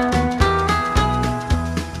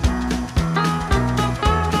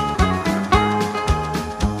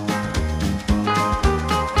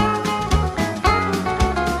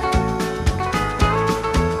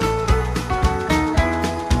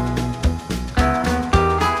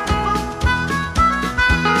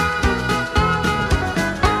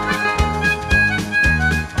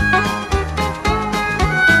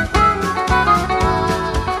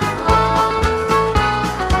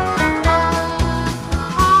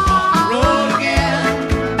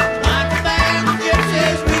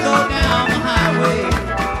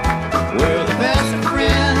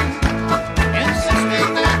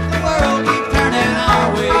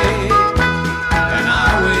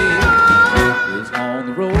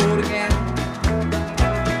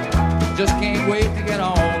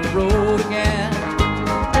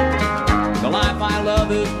 I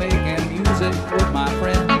love is making music with my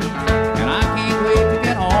friends, and I can't wait to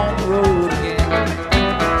get on the road again.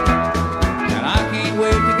 And I can't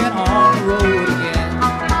wait to get on the road again.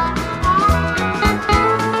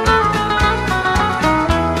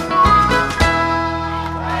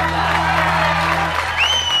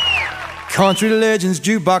 Country Legends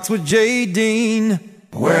Jukebox with J. Dean,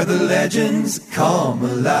 where the legends come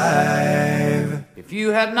alive. If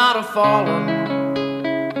you had not have fallen,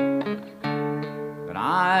 then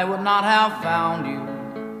I would not have found you.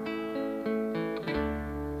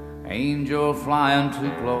 Angel flying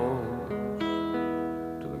too close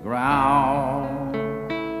to the ground.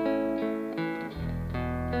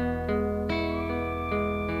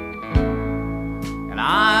 And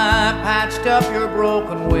I patched up your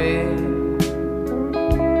broken wing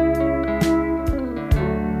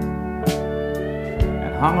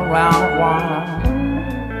and hung around a while.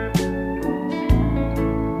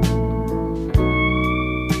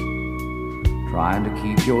 Trying to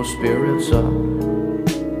keep your spirits up.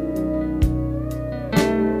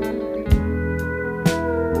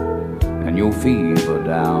 And your fever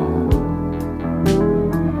down.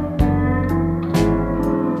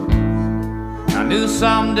 I knew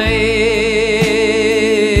someday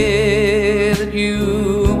that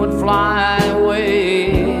you would fly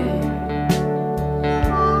away.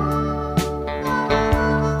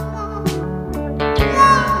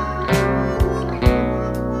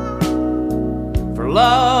 For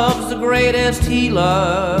love's the greatest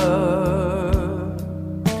healer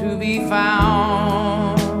to be found.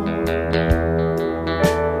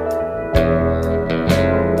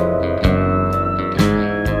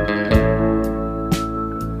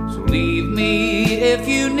 If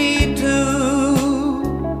you need to,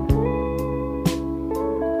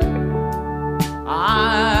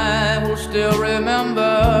 I will still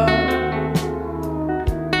remember.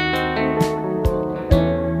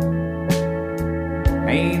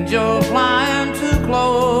 Angel flying too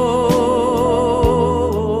close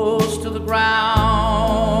to the ground.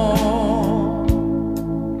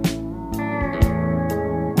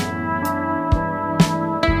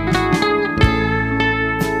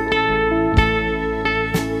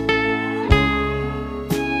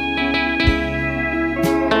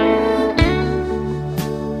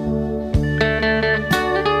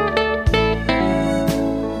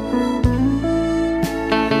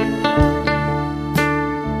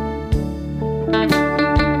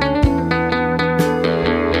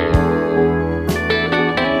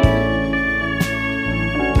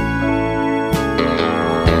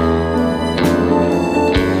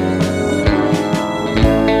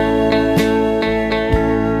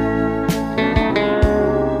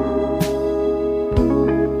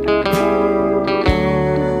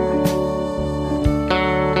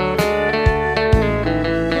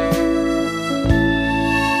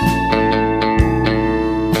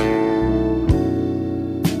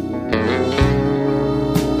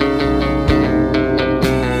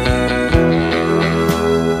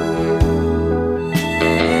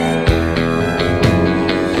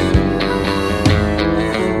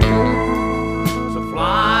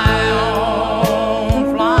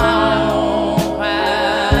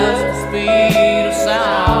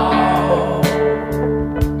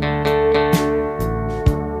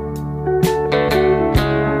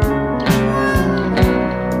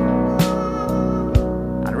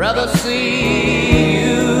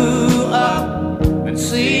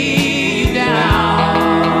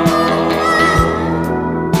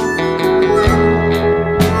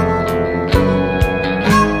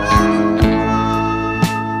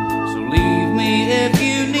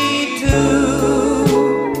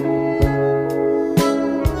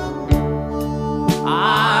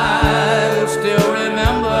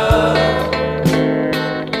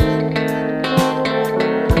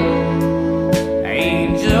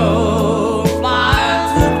 Angel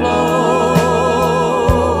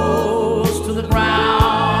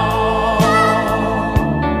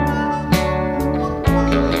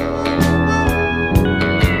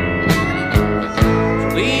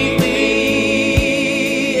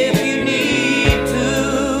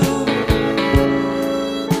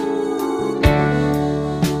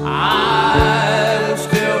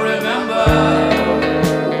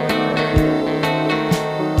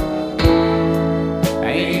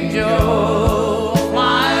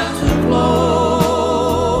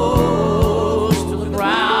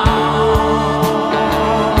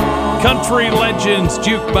Legends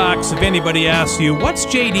Jukebox. If anybody asks you, what's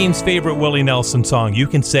J. Dean's favorite Willie Nelson song? You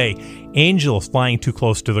can say, Angels Flying Too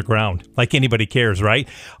Close to the Ground. Like anybody cares, right?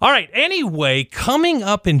 All right, anyway, coming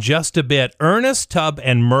up in just a bit, Ernest Tubb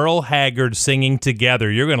and Merle Haggard singing together.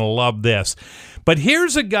 You're going to love this. But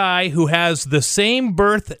here's a guy who has the same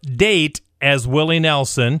birth date as Willie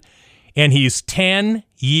Nelson, and he's 10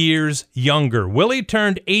 years younger. Willie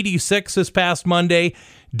turned 86 this past Monday.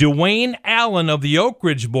 Dwayne Allen of the Oak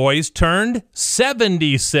Ridge Boys turned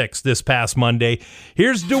 76 this past Monday.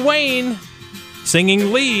 Here's Dwayne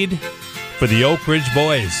singing lead for the Oak Ridge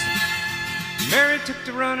Boys. Mary took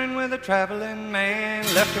to running with a traveling man,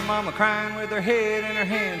 left her mama crying with her head in her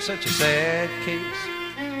hand. Such a sad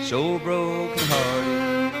case, so broken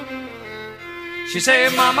hearted. She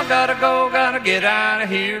said, Mama, gotta go, gotta get out of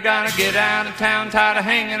here, gotta get out of town, tired of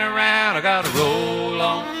hanging around. I gotta roll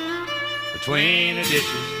on between the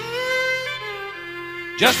ditches.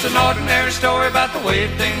 Just an ordinary story about the way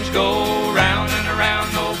things go, round and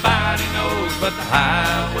around, nobody knows, but the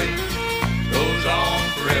highway goes on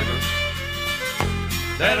forever.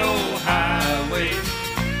 That old highway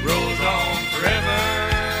rolls on forever.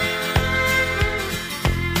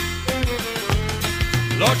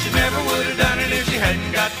 Lord, she never would have done it if she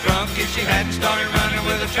hadn't got drunk, if she hadn't started running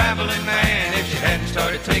with a traveling man, if she hadn't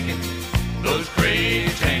started taking those crazy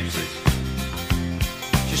chances.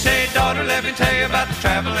 She said, daughter, let me tell you about the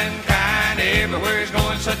traveling kind. Everywhere he's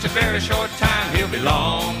going such a very short time, he'll be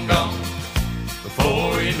long gone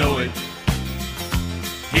before you know it.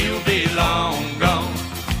 He'll be long gone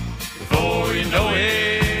before you know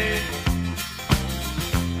it.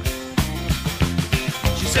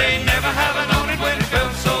 She said, never have I known it when it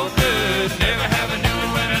felt so good. Never have I knew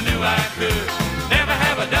it when I knew I could. Never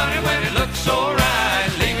have I done it when it looked so right.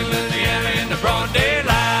 Leaving Louisiana in the broad daylight.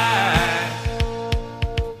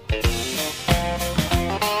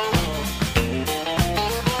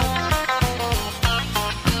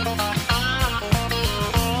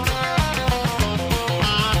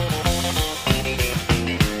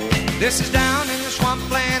 This is down in the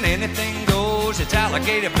swampland, anything goes. It's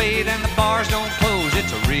alligator bait and the bars don't close.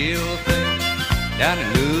 It's a real thing down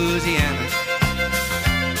in Louisiana.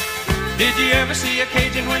 Did you ever see a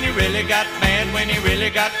Cajun when he really got mad, when he really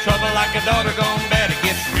got trouble like a daughter gone bad? It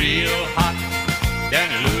gets real hot down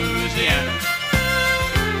in Louisiana.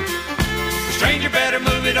 The stranger better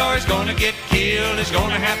move it or he's gonna get killed. He's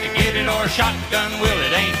gonna have to get it or a shotgun will.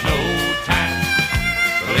 It ain't no time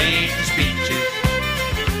for lengthy speeches.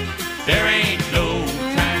 There ain't no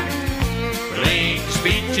time for lengthy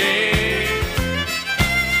speeches.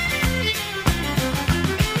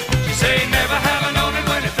 She say, never have I known it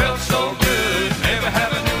when it felt so good. Never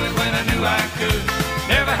have I knew it when I knew I could.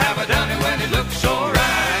 Never have I done it when it looked so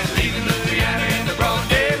right. Leaving Louisiana in the broad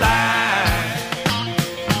daylight.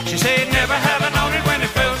 She said, never have I known it when it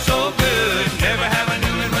felt so good. Never have I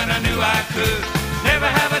knew it when I knew I could. Never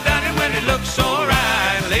have I done it when it looked so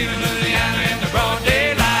right. Leaving Louisiana in the broad daylight.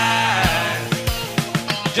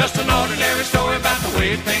 Just an ordinary story about the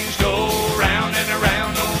way things go, round and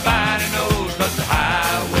around, nobody knows, but the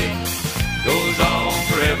highway goes on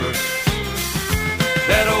forever.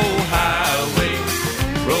 That old highway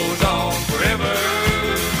rolls on forever.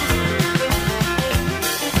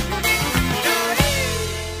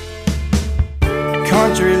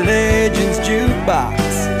 Country Legends Jukebox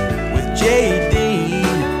with J. Dean,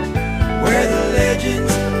 where the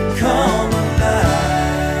legends come alive.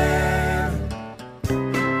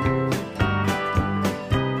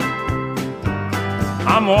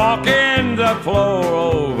 I'm walking the floor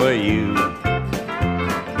over you.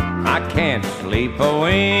 I can't sleep a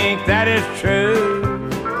wink, that is true.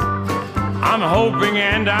 I'm hoping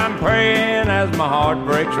and I'm praying as my heart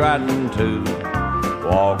breaks right in two.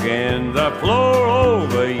 Walking the floor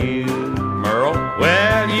over you, Merle.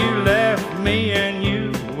 Well, you left me and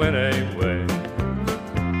you went away.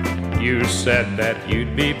 You said that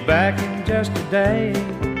you'd be back in just a day.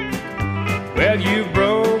 Well, you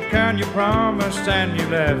broke on your promise and you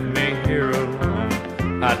left me here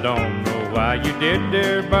alone. I don't know why you did,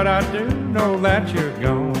 dear, but I do know that you're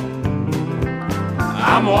gone.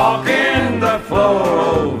 I'm walking the floor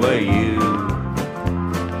over you.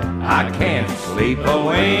 I can't sleep a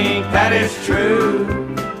wink, that is true.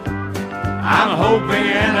 I'm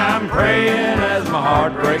hoping and I'm praying as my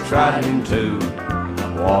heart breaks right in two.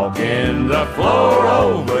 I'm walking the floor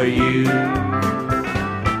over you.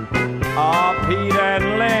 Oh, Pete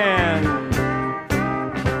and Lynn.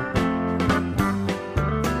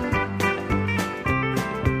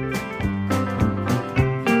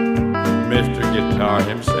 Mr. Guitar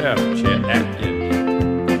himself, Chet Atkins.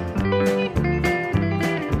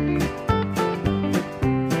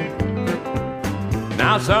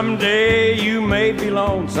 someday you may be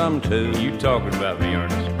lonesome too. You talking about me,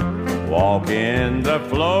 Ernest? Walking the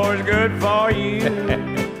floor is good for you.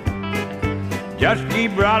 Just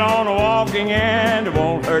keep right on walking and it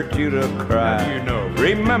won't hurt you to cry. You know.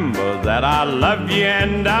 Remember that I love you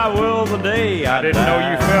and I will the day I didn't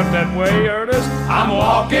know you felt that way, Ernest. I'm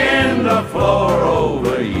walking the floor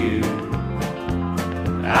over you.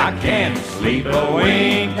 I can't sleep a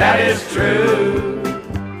wink, that is true.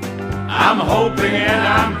 I'm hoping and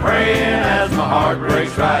I'm praying as my heart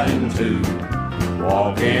breaks right in two.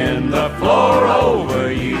 Walking the floor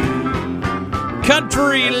over you.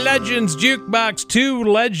 Country Legends Jukebox, two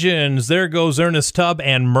legends. There goes Ernest Tubb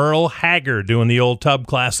and Merle Haggard doing the old Tubb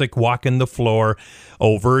classic, Walking the Floor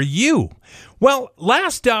Over You. Well,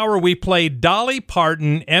 last hour we played Dolly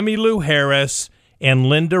Parton, Emmylou Harris, and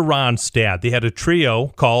Linda Ronstadt. They had a trio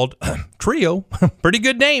called Trio, pretty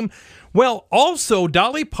good name. Well, also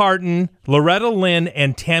Dolly Parton, Loretta Lynn,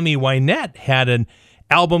 and Tammy Wynette had an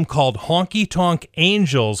album called Honky Tonk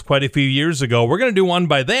Angels quite a few years ago. We're going to do one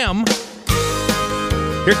by them.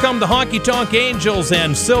 Here come the Honky Tonk Angels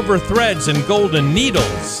and Silver Threads and Golden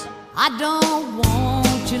Needles. I don't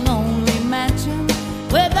want your lonely mansion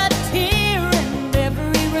with a tear in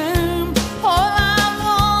every room. All I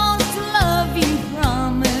want to love you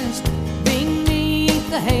promised beneath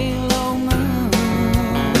the halo moon.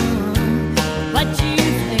 But you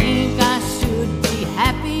think I should be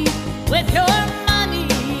happy with your money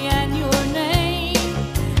and your name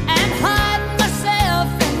and hide myself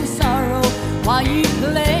in sorrow while you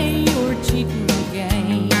play your cheating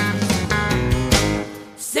game.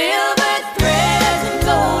 Silver threads and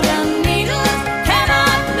golden needles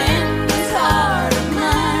cannot mend this heart of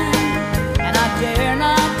mine, and I dare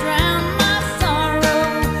not drown my sorrow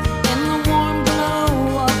in the warm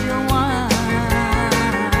glow of your wine.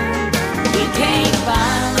 You can't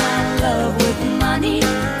buy my love with money,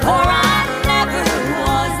 for I never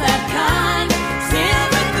was that kind.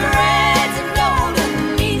 Silver threads and golden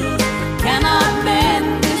needles cannot mend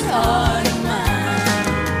this heart of mine.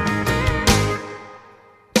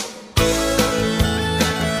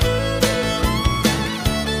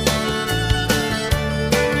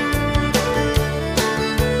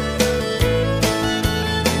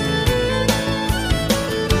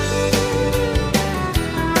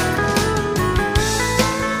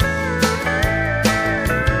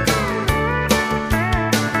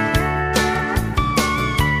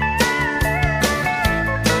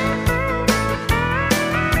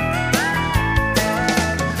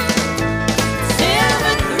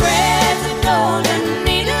 Silver threads and golden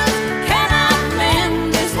needles cannot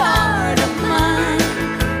mend this heart of mine,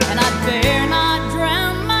 and I dare not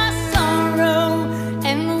drown my sorrow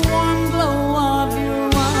in the warm glow of your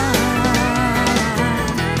wine.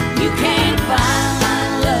 You can't buy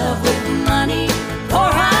my love with money, for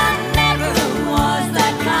I never was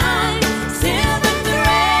that kind. Silver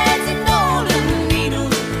threads and golden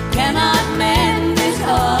needles cannot mend this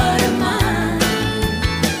heart of mine.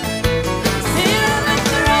 Silver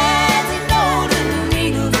threads and golden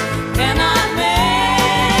needles cannot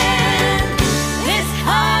mend this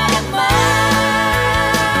heart of mine.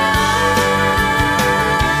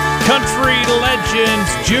 Country Legends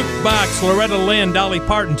Jukebox, Loretta Lynn, Dolly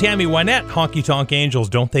Parton, Tammy Wynette, Honky Tonk Angels.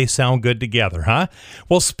 Don't they sound good together, huh?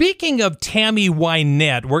 Well, speaking of Tammy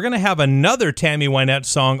Wynette, we're going to have another Tammy Wynette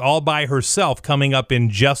song all by herself coming up in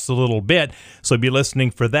just a little bit, so be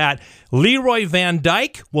listening for that. Leroy Van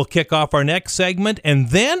Dyke will kick off our next segment, and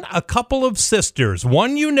then a couple of sisters.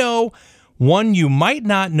 One you know, one you might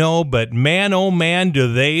not know, but man, oh man,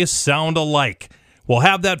 do they sound alike. We'll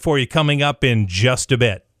have that for you coming up in just a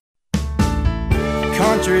bit.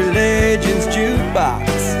 Country Legends Jukebox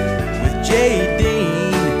with J.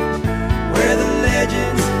 Dean, where the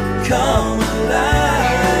legends come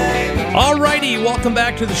alive. Alrighty, welcome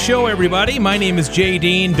back to the show, everybody. My name is Jay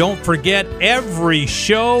Dean. Don't forget, every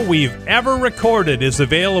show we've ever recorded is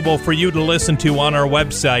available for you to listen to on our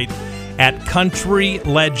website at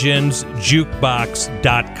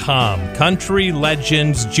countrylegendsjukebox.com.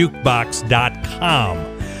 countrylegendsjukebox.com.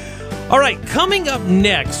 All right, coming up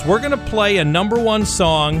next, we're going to play a number one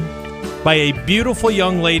song by a beautiful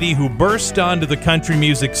young lady who burst onto the country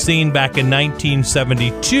music scene back in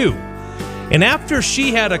 1972. And after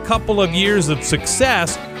she had a couple of years of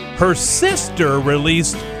success, her sister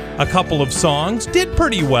released a couple of songs, did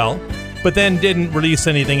pretty well, but then didn't release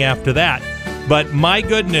anything after that. But my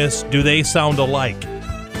goodness, do they sound alike.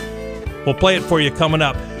 We'll play it for you coming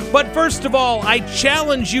up. But first of all, I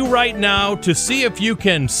challenge you right now to see if you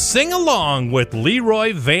can sing along with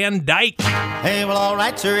Leroy Van Dyke. Hey, well, all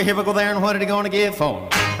right, sir. Here we go there, and what are you going to give for?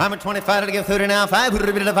 I'm at 25 to give 30 now. 5 put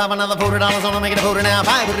a bit of 5 another $40 on to make it a 40 now.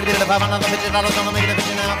 5 put a bit of 5 another $50 on to make it a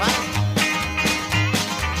 50 now.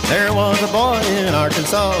 5. There was a boy in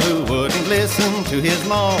Arkansas who wouldn't listen to his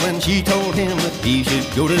ma when she told him that he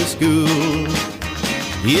should go to school.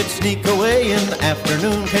 He'd sneak away in the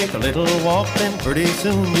afternoon, take a little walk, then pretty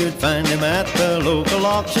soon you'd find him at the local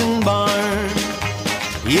auction barn.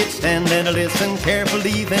 He'd stand and listen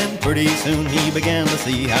carefully, then pretty soon he began to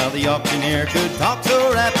see how the auctioneer could talk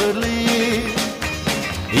so rapidly.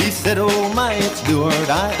 He said, oh my, it's do or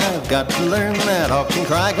die, I've got to learn that auction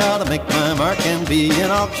cry, gotta make my mark and be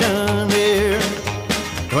an auctioneer.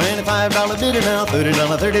 $25 bidder now,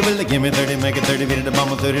 $30, 30, will they give me 30, make it 30, bid it a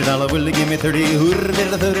bomb of $30, will they give me 30, hoorah, bid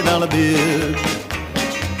it a $30 bid.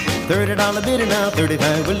 $30 bidder now,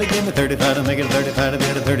 35, will they give me 35 to make it a 35, to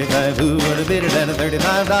bid a 35, who would have bid it at a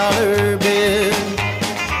 $35 bid?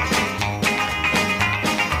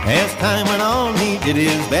 As time went on, he did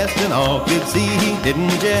his best and all could see he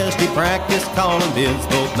didn't jest. He practiced calling bids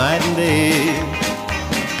both night and day.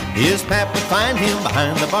 His pap would find him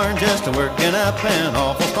behind the barn just working up an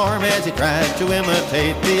awful storm as he tried to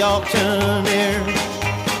imitate the auctioneer.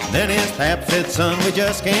 Then his pap said, son, we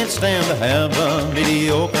just can't stand to have a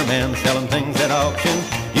mediocre man selling things at auction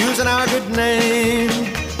using our good name.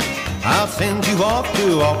 I'll send you off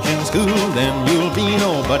to auction school, then you'll be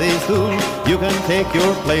nobody's fool. You can take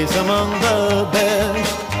your place among the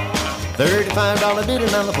best. $35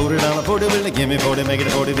 bidder on the $40, 40, will they give me 40, make it a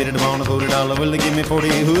 40, bid it on the $40, will they give me 40,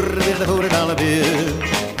 hoorah, bid it a $40 bid.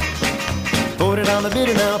 $40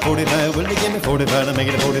 bidder now, 45, will they give me 45 to make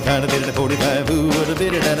it a 45, to bid it a 45, who would have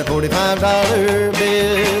bid it at a $45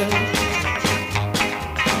 bid?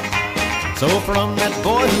 So from that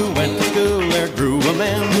boy who went to school, there grew a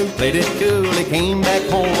man who played it cool. He came back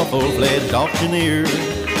home a full-fledged auctioneer.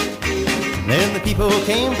 Then the people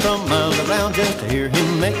came from miles around just to hear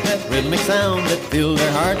him make that rhythmic sound that filled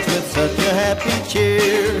their hearts with such a happy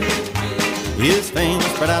cheer. His fame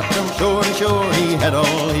spread out from shore to shore. He had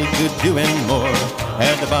all he could do and more.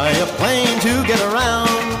 Had to buy a plane to get around.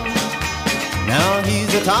 Now he's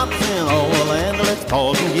the top in all the land. Let's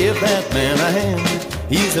pause and give that man a hand.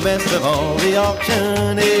 He's the best of all the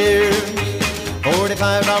auctioneers.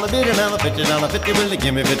 $45 bidder, now the $50, 50, will they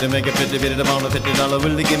give me 50, make it 50, bid it on the $50,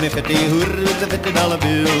 will they give me 50, hoorah, the $50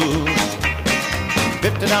 bill.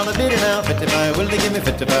 $50 bidder now, 55, will they give me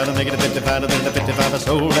 55 to make it a 55, to bid it a 55, I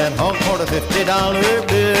sold that hog for the $50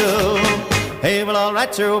 bill. Hey, well, all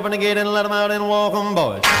right, sir, open the gate and let them out and walk 'em,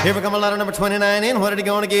 boys. Here we come a ladder number 29 in. What are they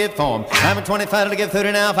going to get for 'em? I'm at 25 to give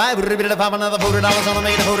 30 now. 5, bid it a 5, another $40 on the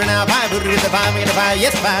make it a 40 now. 5, bid it a 5, make it a 5.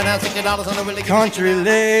 Yes, 5, now $60 on the will. Country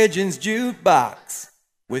Legends Jukebox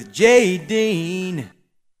with J. Dean,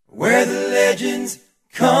 where the legends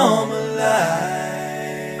come alive.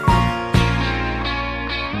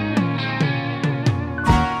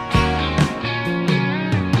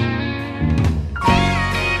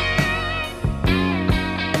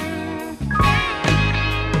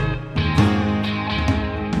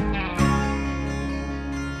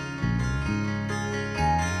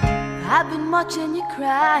 I've been watching you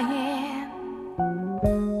crying.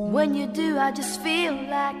 When you do, I just feel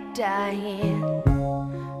like dying.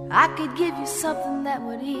 I could give you something that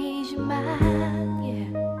would ease your mind,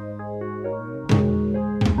 yeah.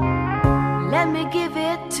 Let me give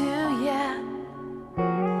it to you.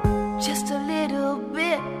 Just a little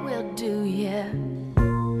bit will do you.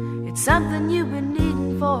 It's something you've been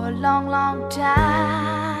needing for a long, long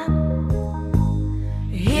time.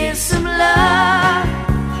 Here's some love.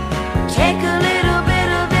 Take a little bit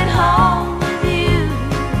of it home with you.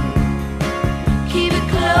 Keep it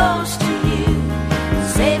close to you.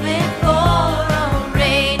 Save it for a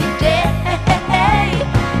rainy day.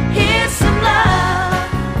 Here's some love.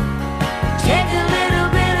 Take a little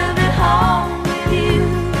bit of it home with you.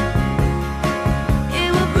 It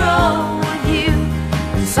will grow with you.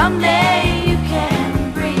 And someday you can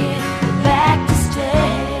bring it back to stay.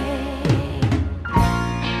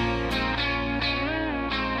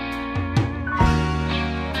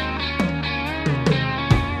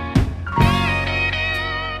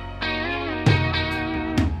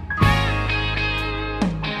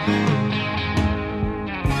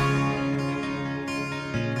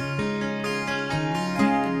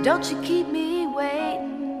 Don't you keep me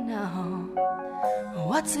waiting, no.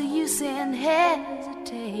 What's the use in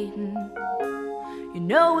hesitating? You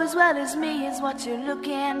know as well as me is what you're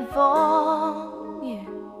looking for, yeah.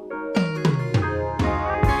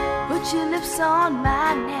 Put your lips on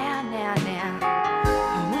mine now, now, now.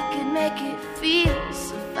 And we can make it feel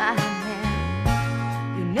so fine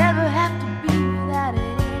now. You never have to be without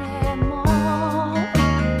it anymore.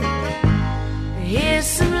 Here's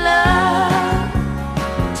some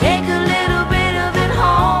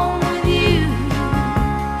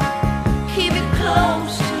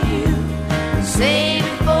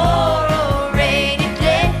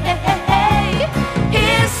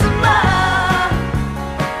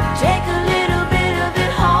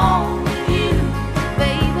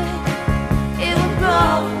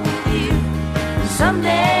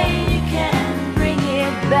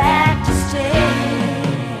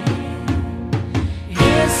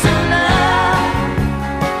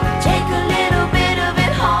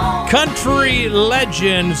Country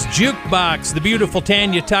Legends Jukebox, the beautiful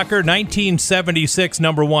Tanya Tucker, 1976,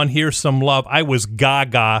 number one, Here's Some Love. I was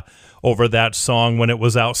gaga over that song when it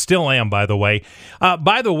was out. Still am, by the way.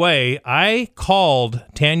 I called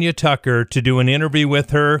Tanya Tucker to do an interview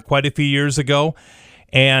with her quite a few years ago,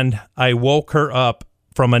 and I woke her up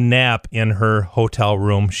from a nap in her hotel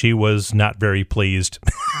room. She was not very pleased.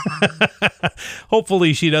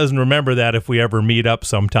 Hopefully she doesn't remember that if we ever meet up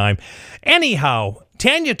sometime. Anyhow,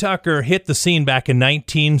 Tanya Tucker hit the scene back in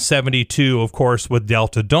 1972, of course, with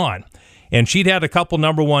Delta Dawn. And she'd had a couple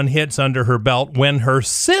number one hits under her belt when her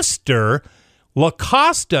sister, La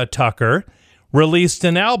Costa Tucker, released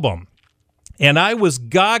an album. And I was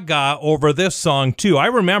gaga over this song, too. I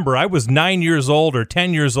remember I was 9 years old or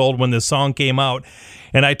 10 years old when this song came out.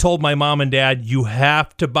 And I told my mom and dad, you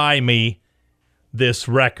have to buy me this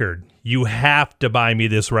record. You have to buy me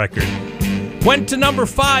this record. Went to number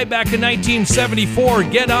 5 back in 1974.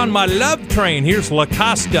 Get on My Love Train. Here's La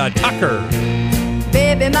Costa Tucker.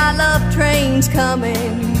 Baby, my love train's coming.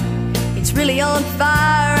 It's really on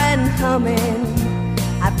fire and humming.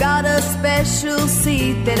 I've got a special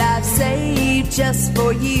seat that I've saved just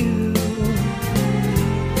for you.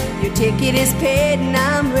 Your ticket is paid and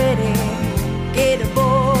I'm ready. Get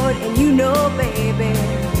aboard and you know, baby,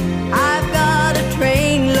 I've got a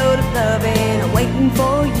train load of loving waiting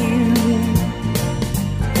for you.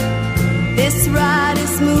 This ride is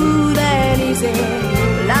smooth and easy.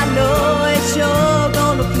 Well, I know it's sure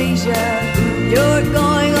gonna please you. You're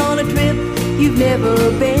going on a trip you've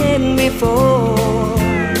never been before.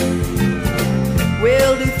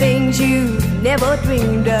 We'll do things you've never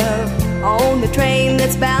dreamed of on the train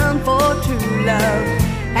that's bound for true love.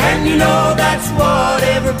 And you know that's what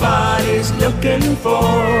everybody's looking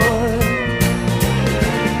for.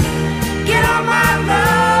 Get on my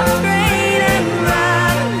love train and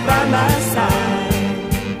ride by my side.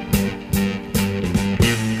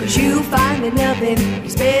 'Cause you'll find that nothing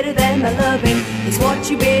is better than my loving. It's what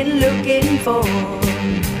you've been looking for.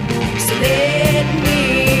 So let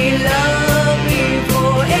me love you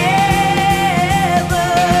forever.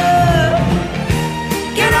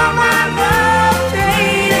 Get on my love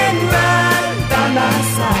train and ride by my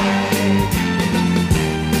side.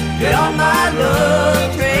 Get on my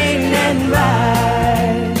love train and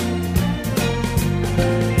ride.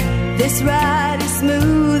 This ride is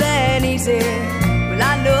smooth and easy. Well,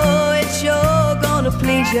 I know it's sure gonna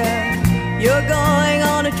please you. You're going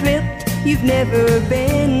on a trip you've never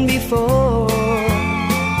been before.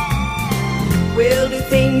 We'll do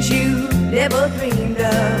things you never dreamed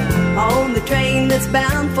of on the train that's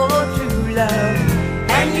bound for true love.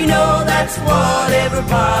 And you know that's what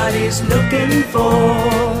everybody's looking for.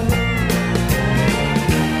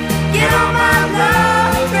 Get on my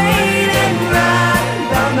love train and ride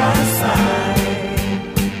by my side.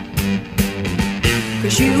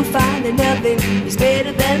 'Cause you'll find that nothing is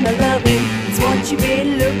better than my loving. It's what you've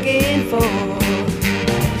been looking for.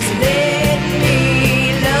 So let me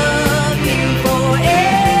love you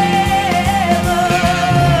forever.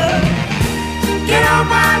 Get on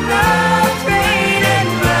my love train and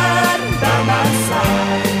ride by my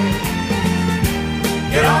side.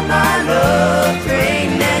 Get on my love train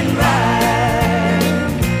and ride.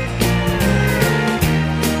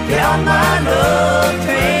 Get on my love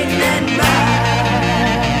train and ride.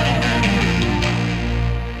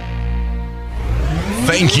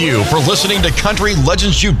 Thank you for listening to Country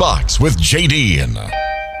Legends Jukebox with JD.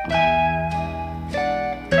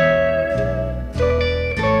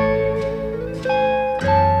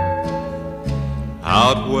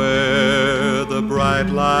 Out where the bright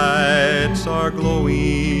lights are glowing,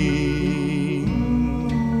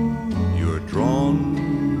 you're drawn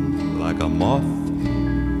like a moth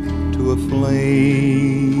to a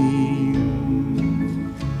flame.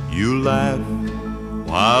 You laugh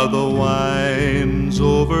while the wine's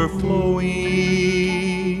overflowing,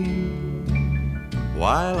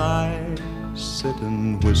 while I sit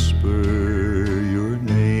and whisper your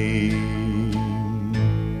name.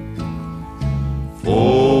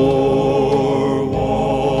 Four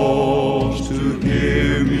walls to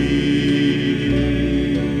hear me,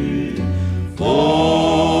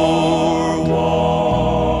 four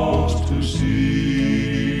walls to see,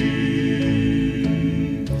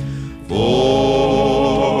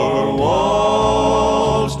 four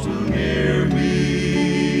walls to near me,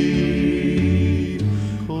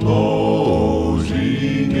 closing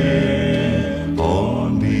in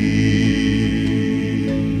on me.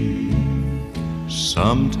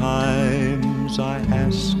 Sometimes I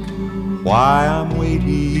ask why I'm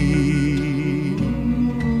waiting,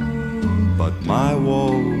 but my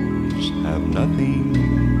walls have nothing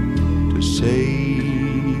to say.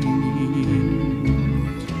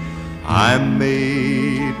 I'm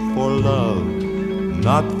made for love,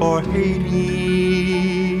 not for hating.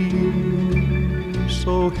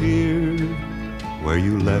 So here, where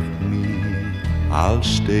you left me, I'll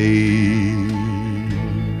stay.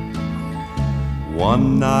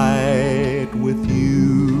 One night with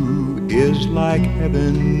you is like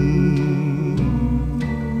heaven,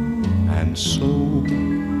 and so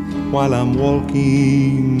while I'm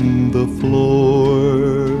walking the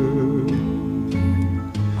floor,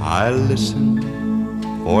 I listen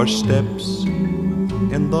for steps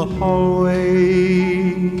in the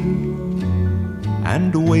hallway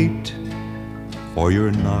and wait for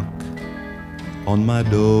your knock on my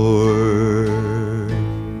door.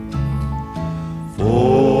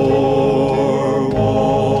 Four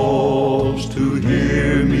walls to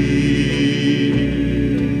hear me,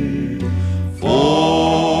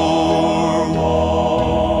 four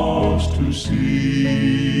walls to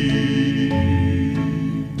see,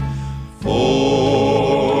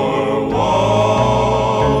 four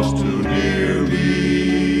walls too near me,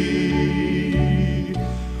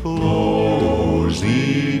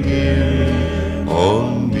 closing in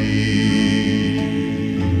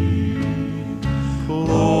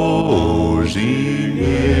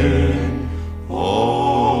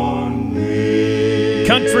on me.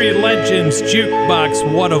 Country Legends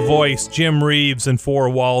Jukebox, what a voice. Jim Reeves and Four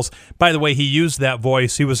Walls. By the way, he used that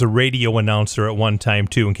voice. He was a radio announcer at one time,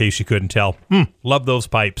 too, in case you couldn't tell. Love those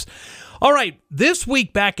pipes. All right, this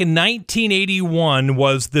week back in 1981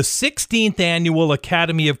 was the 16th Annual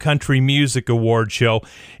Academy of Country Music Award show.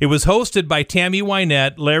 It was hosted by Tammy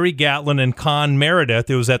Wynette, Larry Gatlin, and Con Meredith.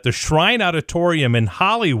 It was at the Shrine Auditorium in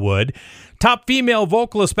Hollywood. Top female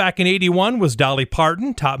vocalist back in 81 was Dolly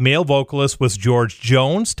Parton. Top male vocalist was George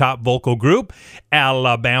Jones. Top vocal group,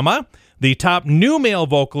 Alabama. The top new male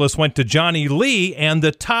vocalist went to Johnny Lee, and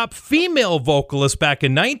the top female vocalist back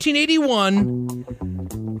in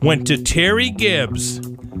 1981 went to Terry Gibbs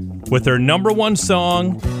with her number one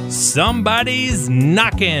song, Somebody's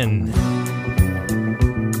Knockin'.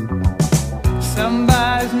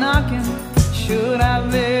 Somebody's knocking, should I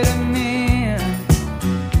let him in?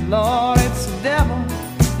 Lord, it's the devil,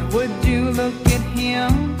 and would you look at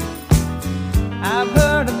him? I've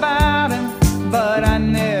heard about him, but I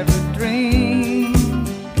never dreamed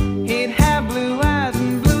he'd have blue eyes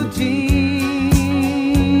and blue jeans.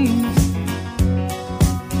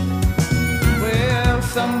 Well,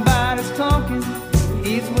 somebody's talking,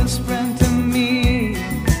 he's whispering to me.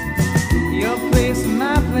 Your place and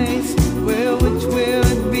my place, well, which will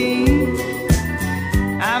it be?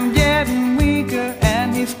 I'm getting weaker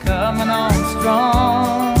and he's coming on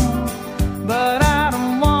strong, but I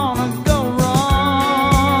don't wanna go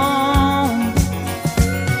wrong.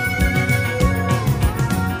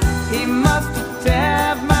 He must have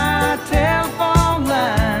tapped my telephone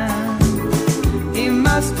line. He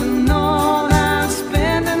must have known I'm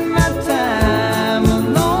spending my time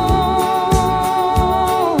alone.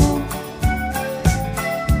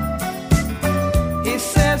 He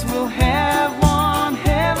says we'll have one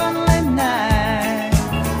heavenly night.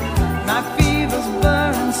 My fever's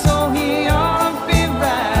burning, so he ought to be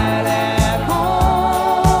right at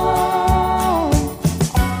home.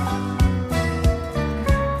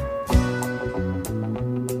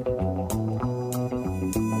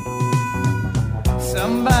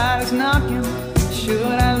 Somebody's knocking, should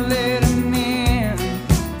I let him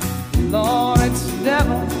in? Lord, it's the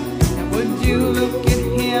devil, and would you look at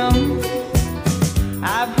him?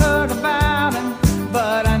 I've heard about him,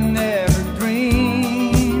 but I never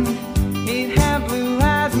dreamed he'd have blue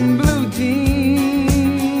eyes and blue jeans.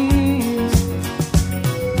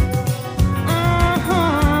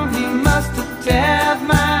 He must have tapped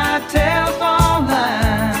my telephone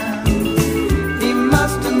line. He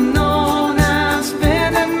must have known I'm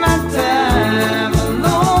spending my time alone.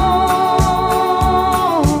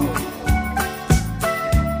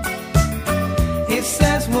 He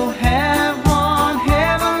says we'll have one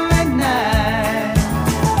heavenly night.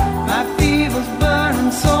 My fever's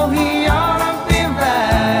burning, so he ought to be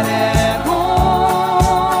right at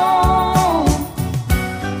home.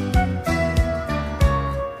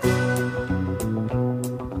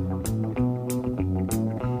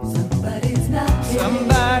 Somebody's knocking.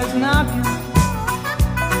 Somebody's knocking.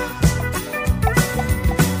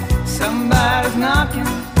 Somebody's knocking.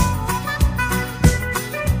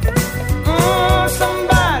 Oh,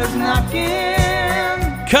 somebody's knocking.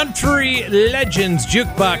 Country Legends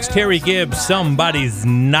Jukebox, Terry Gibbs, Somebody's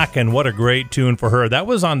Knockin'. What a great tune for her. That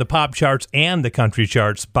was on the pop charts and the country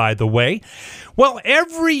charts, by the way. Well,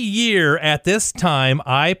 every year at this time,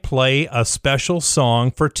 I play a special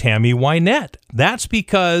song for Tammy Wynette. That's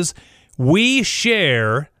because we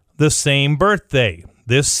share the same birthday,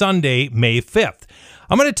 this Sunday, May 5th.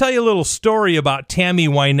 I'm going to tell you a little story about Tammy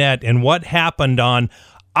Wynette and what happened on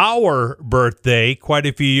our birthday quite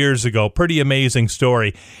a few years ago. Pretty amazing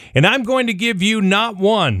story. And I'm going to give you not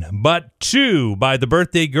one, but two by the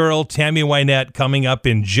birthday girl, Tammy Wynette, coming up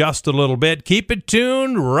in just a little bit. Keep it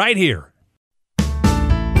tuned right here.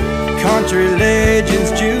 Country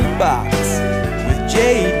Legends Jukebox with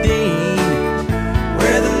J. Dean,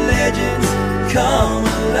 where the legends come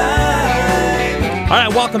alive. All right,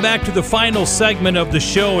 welcome back to the final segment of the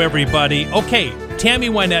show, everybody. Okay, Tammy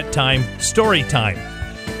Wynette time, story time.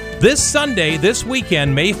 This Sunday, this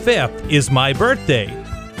weekend, May 5th, is my birthday,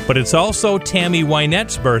 but it's also Tammy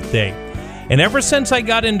Wynette's birthday. And ever since I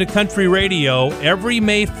got into country radio, every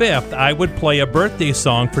May 5th, I would play a birthday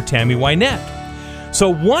song for Tammy Wynette. So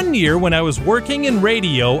one year when I was working in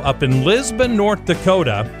radio up in Lisbon, North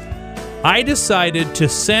Dakota, I decided to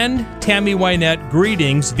send Tammy Wynette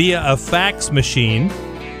greetings via a fax machine.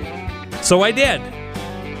 So I did.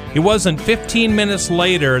 It wasn't 15 minutes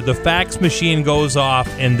later, the fax machine goes off,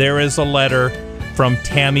 and there is a letter from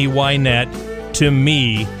Tammy Wynette to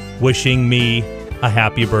me, wishing me a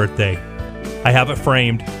happy birthday. I have it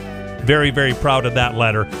framed. Very, very proud of that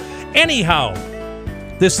letter. Anyhow,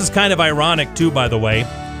 this is kind of ironic too, by the way.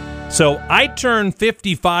 So I turned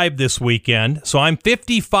 55 this weekend, so I'm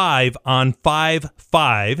 55 on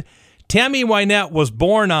 5/5. Tammy Wynette was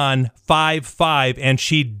born on 5/5, and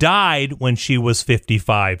she died when she was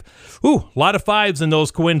 55. Ooh, a lot of fives in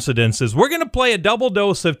those coincidences. We're going to play a double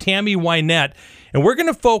dose of Tammy Wynette, and we're going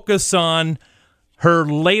to focus on her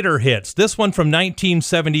later hits. This one from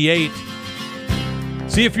 1978.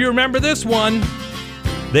 See if you remember this one.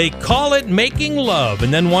 They Call It Making Love,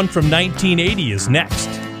 and then one from 1980 is next.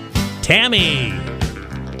 Tammy.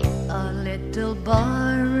 A little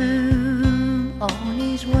barroom on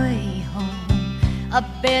his way. A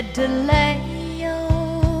bed to lay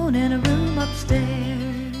on in a room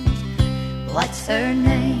upstairs. What's her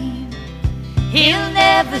name? He'll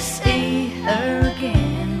never see her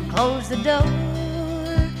again. Close the door,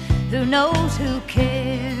 who knows, who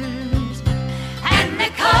cares? And they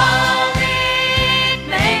call it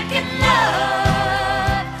making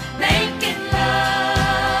love, making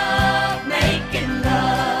love, making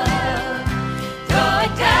love. Throw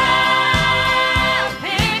it down.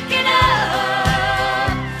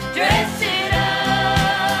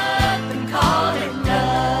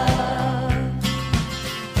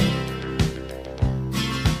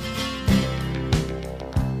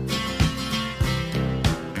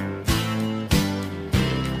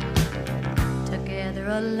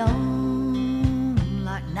 Alone,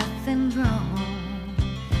 like nothing's wrong,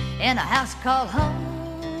 in a house called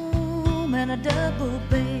home, in a double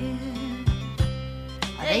bed.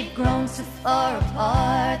 They've grown so far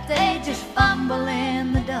apart, they just fumble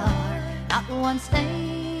in the dark. Not one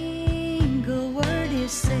single word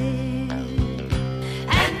is said,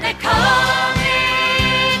 and they call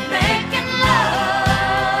it making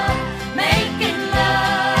love, making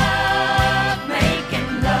love,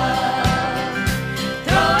 making love.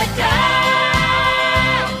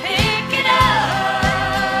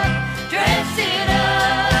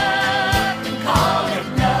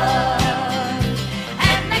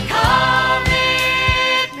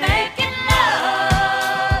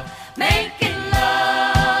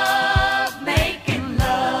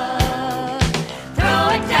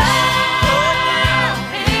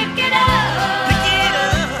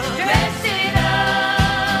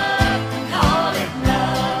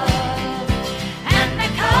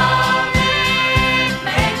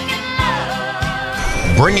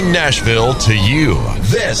 Bringing Nashville to you.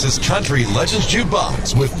 This is Country Legends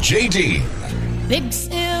Jukebox with JD. Big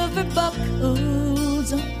silver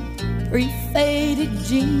buckles on pre-faded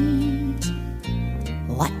jeans,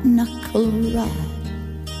 white knuckle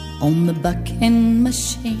ride on the bucking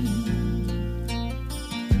machine.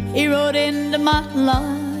 He rode into my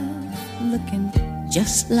life looking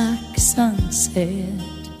just like sunset.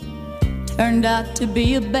 Turned out to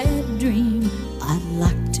be a bad dream I'd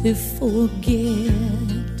like to forget.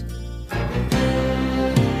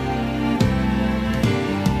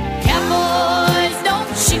 Cowboys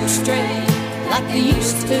don't shoot straight like they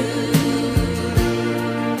used to.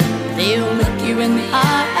 They'll look you in the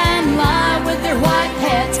eye and lie with their white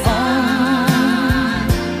hats on.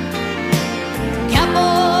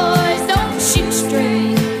 Cowboys don't shoot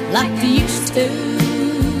straight like they used to.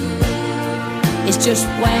 It's just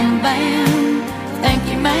wham bam, thank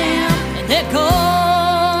you ma'am, and they're gone.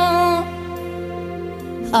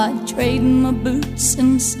 I'd trade my boots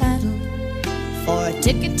and saddle for a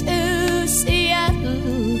ticket to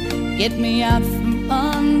Seattle. Get me out from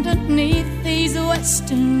underneath these wet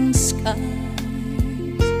western skies.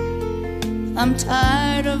 I'm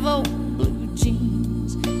tired of old blue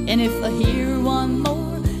jeans, and if I hear one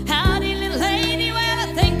more, howdy little lady, well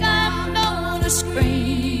I think I'm gonna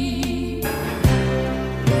scream.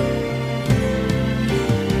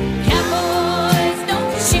 Cowboys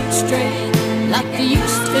don't shoot straight like they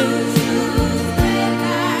used to.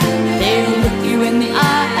 They'll look you in the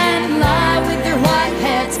eye and lie with their white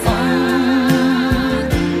hats on.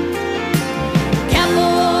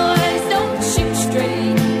 Cowboys don't shoot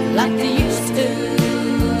straight like they used to.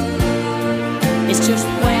 It's just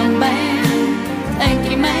wham bam, thank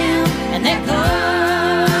you ma'am, and they're gone.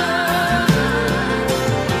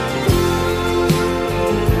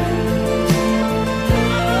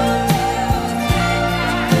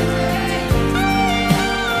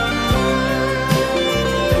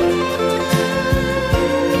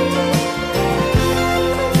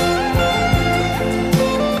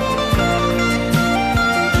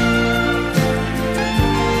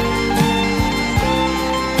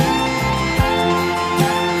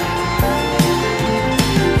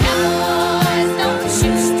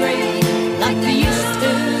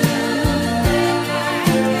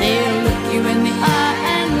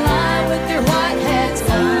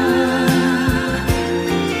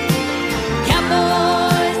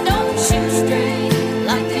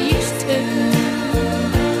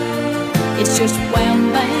 Just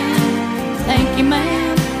wham bam, thank you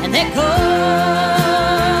ma'am, and they're gone.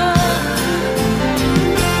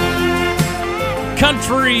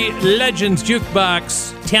 Country Legends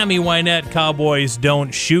Jukebox, Tammy Wynette, Cowboys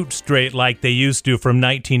Don't Shoot Straight Like They Used to from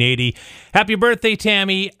 1980. Happy birthday,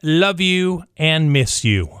 Tammy. Love you and miss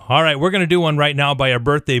you. All right, we're going to do one right now by our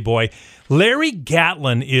birthday boy. Larry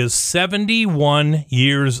Gatlin is 71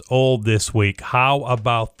 years old this week. How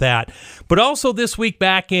about that? But also this week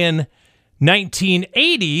back in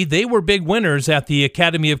 1980, they were big winners at the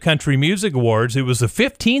Academy of Country Music Awards. It was the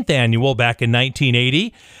 15th annual back in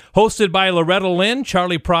 1980, hosted by Loretta Lynn,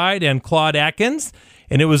 Charlie Pride, and Claude Atkins.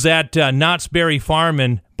 And it was at Knott's Berry Farm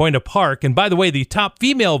in Buena Park. And by the way, the top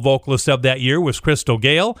female vocalist of that year was Crystal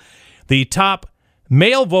Gale. The top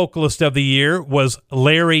male vocalist of the year was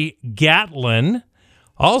Larry Gatlin.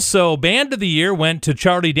 Also, Band of the Year went to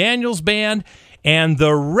Charlie Daniels Band. And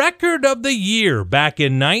the record of the year back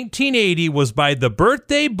in 1980 was by the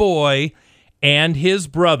Birthday Boy and his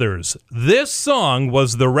brothers. This song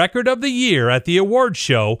was the record of the year at the award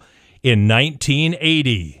show in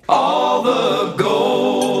 1980. All the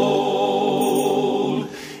gold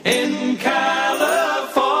in California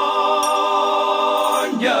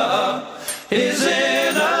is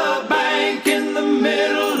in a bank in the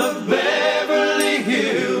middle of Beverly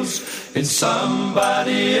Hills. It's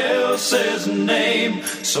somebody else's name.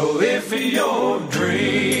 So if you're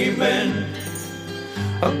dreaming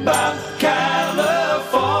about California,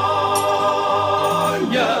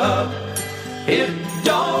 it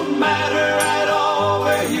don't matter at all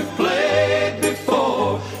where you played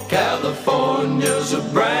before. California's a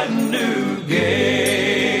brand new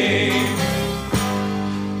game.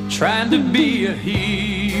 Trying to be a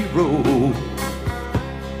hero,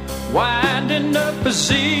 winding up a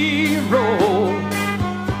zero,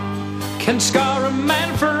 can scar a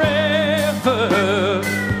man forever,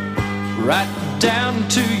 right down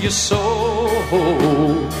to your soul.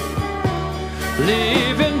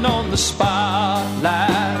 Living on the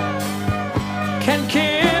spotlight can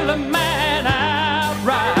kill a man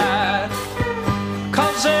outright,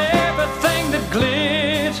 'cause everything that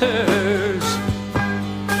glitters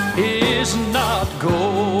is not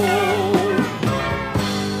gold.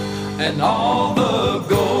 And all the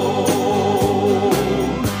gold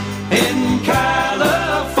in California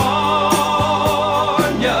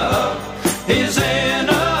is in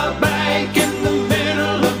a bank in the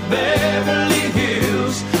middle of Beverly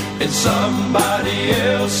Hills. It's somebody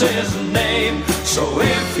else's name. So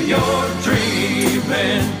if you're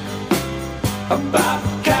dreaming about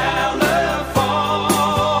California,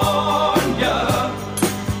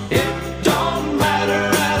 it don't matter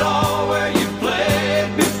at all where you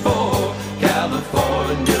played before.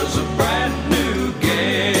 California's a brand new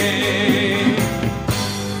game.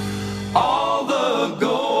 All the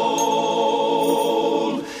gold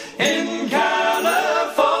in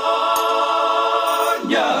California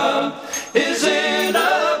is in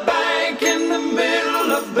a bank in the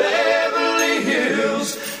middle of Beverly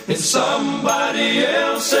Hills. It's somebody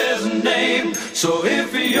else's name. So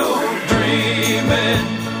if you're dreaming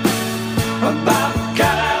about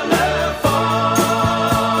California,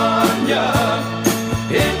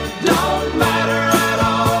 it don't matter at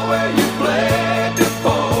all where you played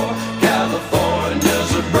before.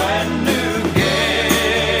 California's a brand new game.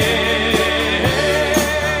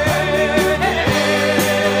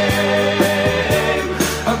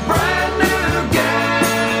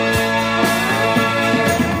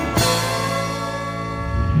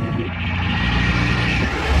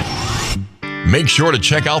 Make sure to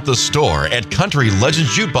check out the store at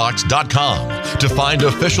CountryLegendsJukebox.com to find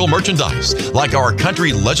official merchandise like our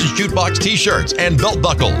Country Legends Jukebox t-shirts and belt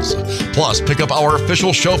buckles. Plus, pick up our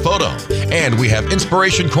official show photo. And we have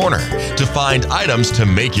Inspiration Corner to find items to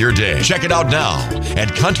make your day. Check it out now at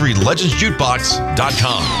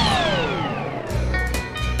CountryLegendsJukebox.com.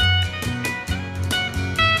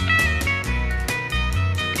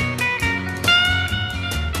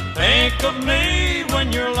 Think of me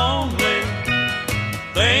when you're lonely.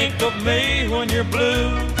 Think of me when you're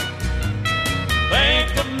blue.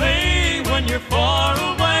 Think of me when you're far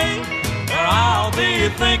away, or I'll be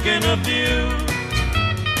thinking of you.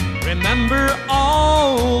 Remember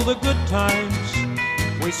all the good times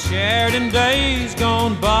we shared in days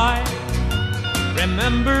gone by.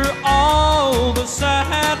 Remember all the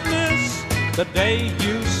sadness the day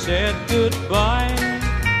you said goodbye.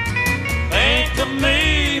 Think of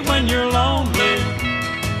me when you're lonely.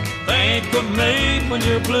 Think of me when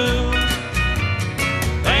you're blue.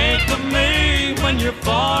 Think of me when you're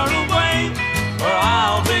far away, or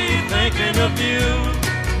I'll be thinking of you.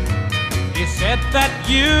 You said that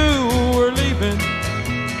you were leaving,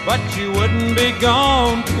 but you wouldn't be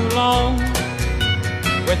gone too long.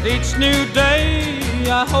 With each new day,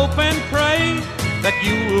 I hope and pray that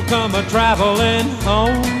you'll come a-traveling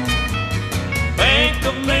home. Think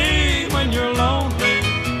of me when you're lonely.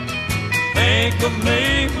 Think of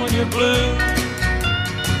me when you're blue.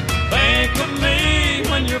 Think of me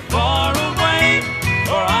when you're far away,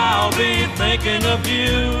 or I'll be thinking of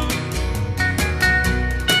you.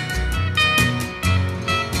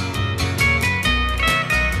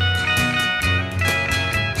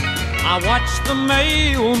 I watch the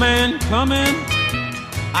mailman coming.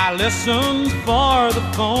 I listen for the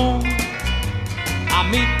phone. I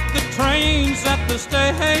meet the trains at the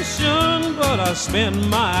station, but I spend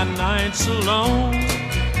my nights alone.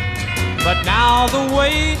 But now the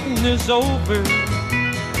waiting is over,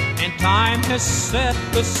 and time has set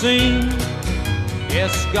the scene.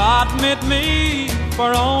 Yes, God meant me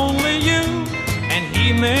for only you, and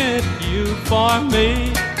He meant you for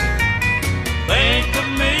me. Think of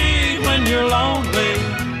me when you're lonely.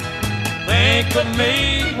 Think of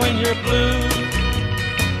me when you're blue.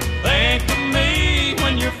 Think of me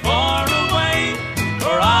when you're far away,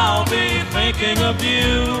 or I'll be thinking of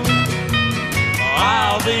you.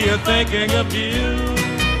 I'll be thinking of you.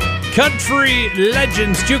 Country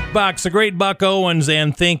Legends Jukebox, the great Buck Owens,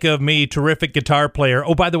 and Think of Me, terrific guitar player.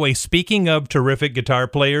 Oh, by the way, speaking of terrific guitar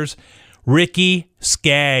players, Ricky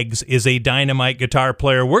Skaggs is a dynamite guitar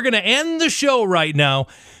player. We're going to end the show right now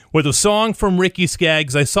with a song from Ricky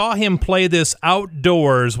Skaggs. I saw him play this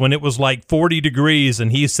outdoors when it was like 40 degrees,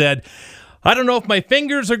 and he said, I don't know if my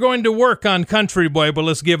fingers are going to work on Country Boy, but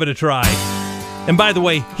let's give it a try. And by the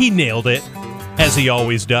way, he nailed it, as he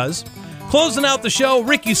always does. Closing out the show,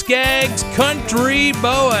 Ricky Skaggs, Country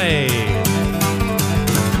Boy.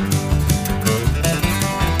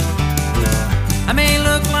 I may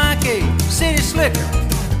look like a city slicker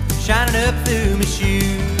shining up through my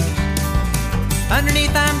shoes.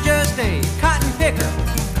 Underneath I'm just a cotton picker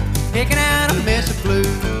picking out a mess of blues.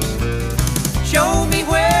 Show me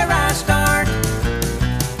where I start,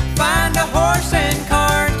 find a horse and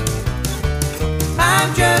cart.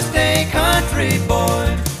 I'm just a country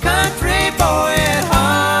boy at heart.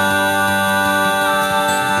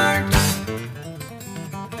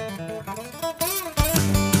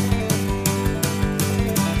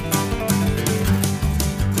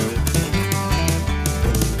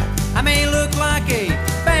 I may look like a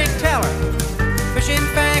bank teller, fishing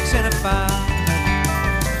facts in a file,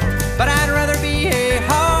 but I'd rather be a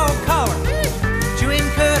hog caller, chewing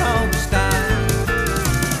cut on the style.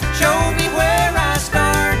 Show me where I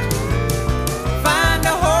start, find a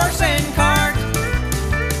horse and cart.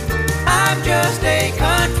 I'm just a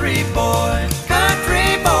country boy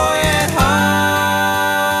at heart.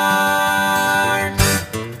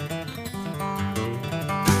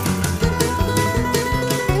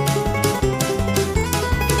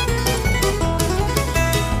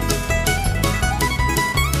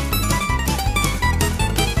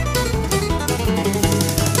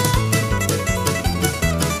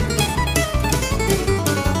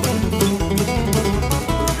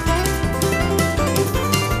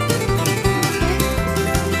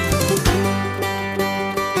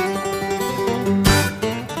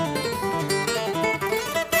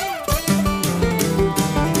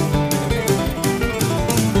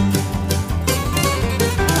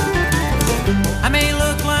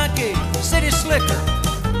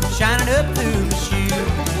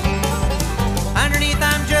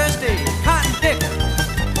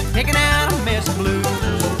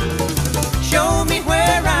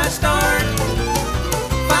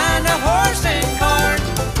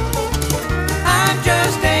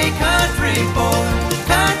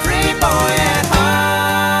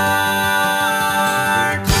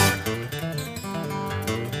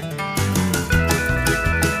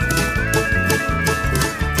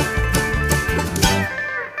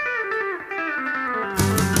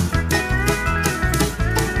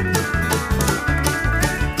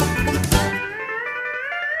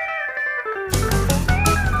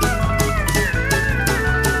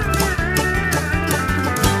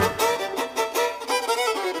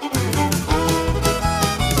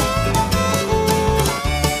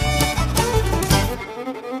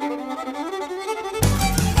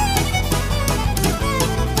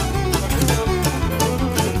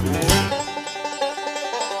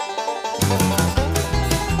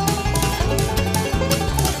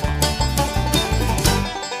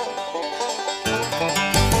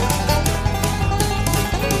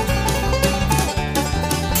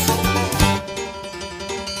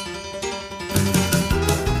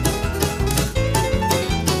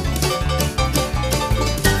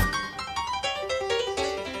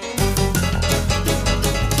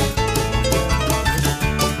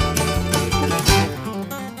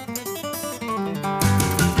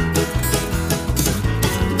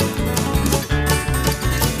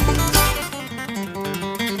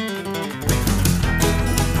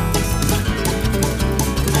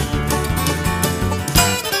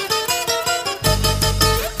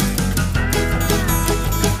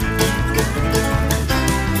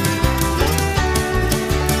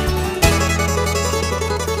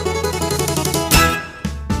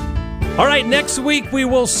 All right, next week we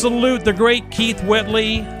will salute the great Keith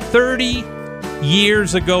Whitley. 30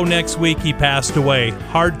 years ago next week he passed away.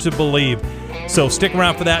 Hard to believe. So stick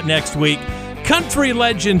around for that next week. Country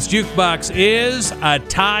Legends Jukebox is a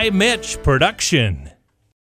Ty Mitch production.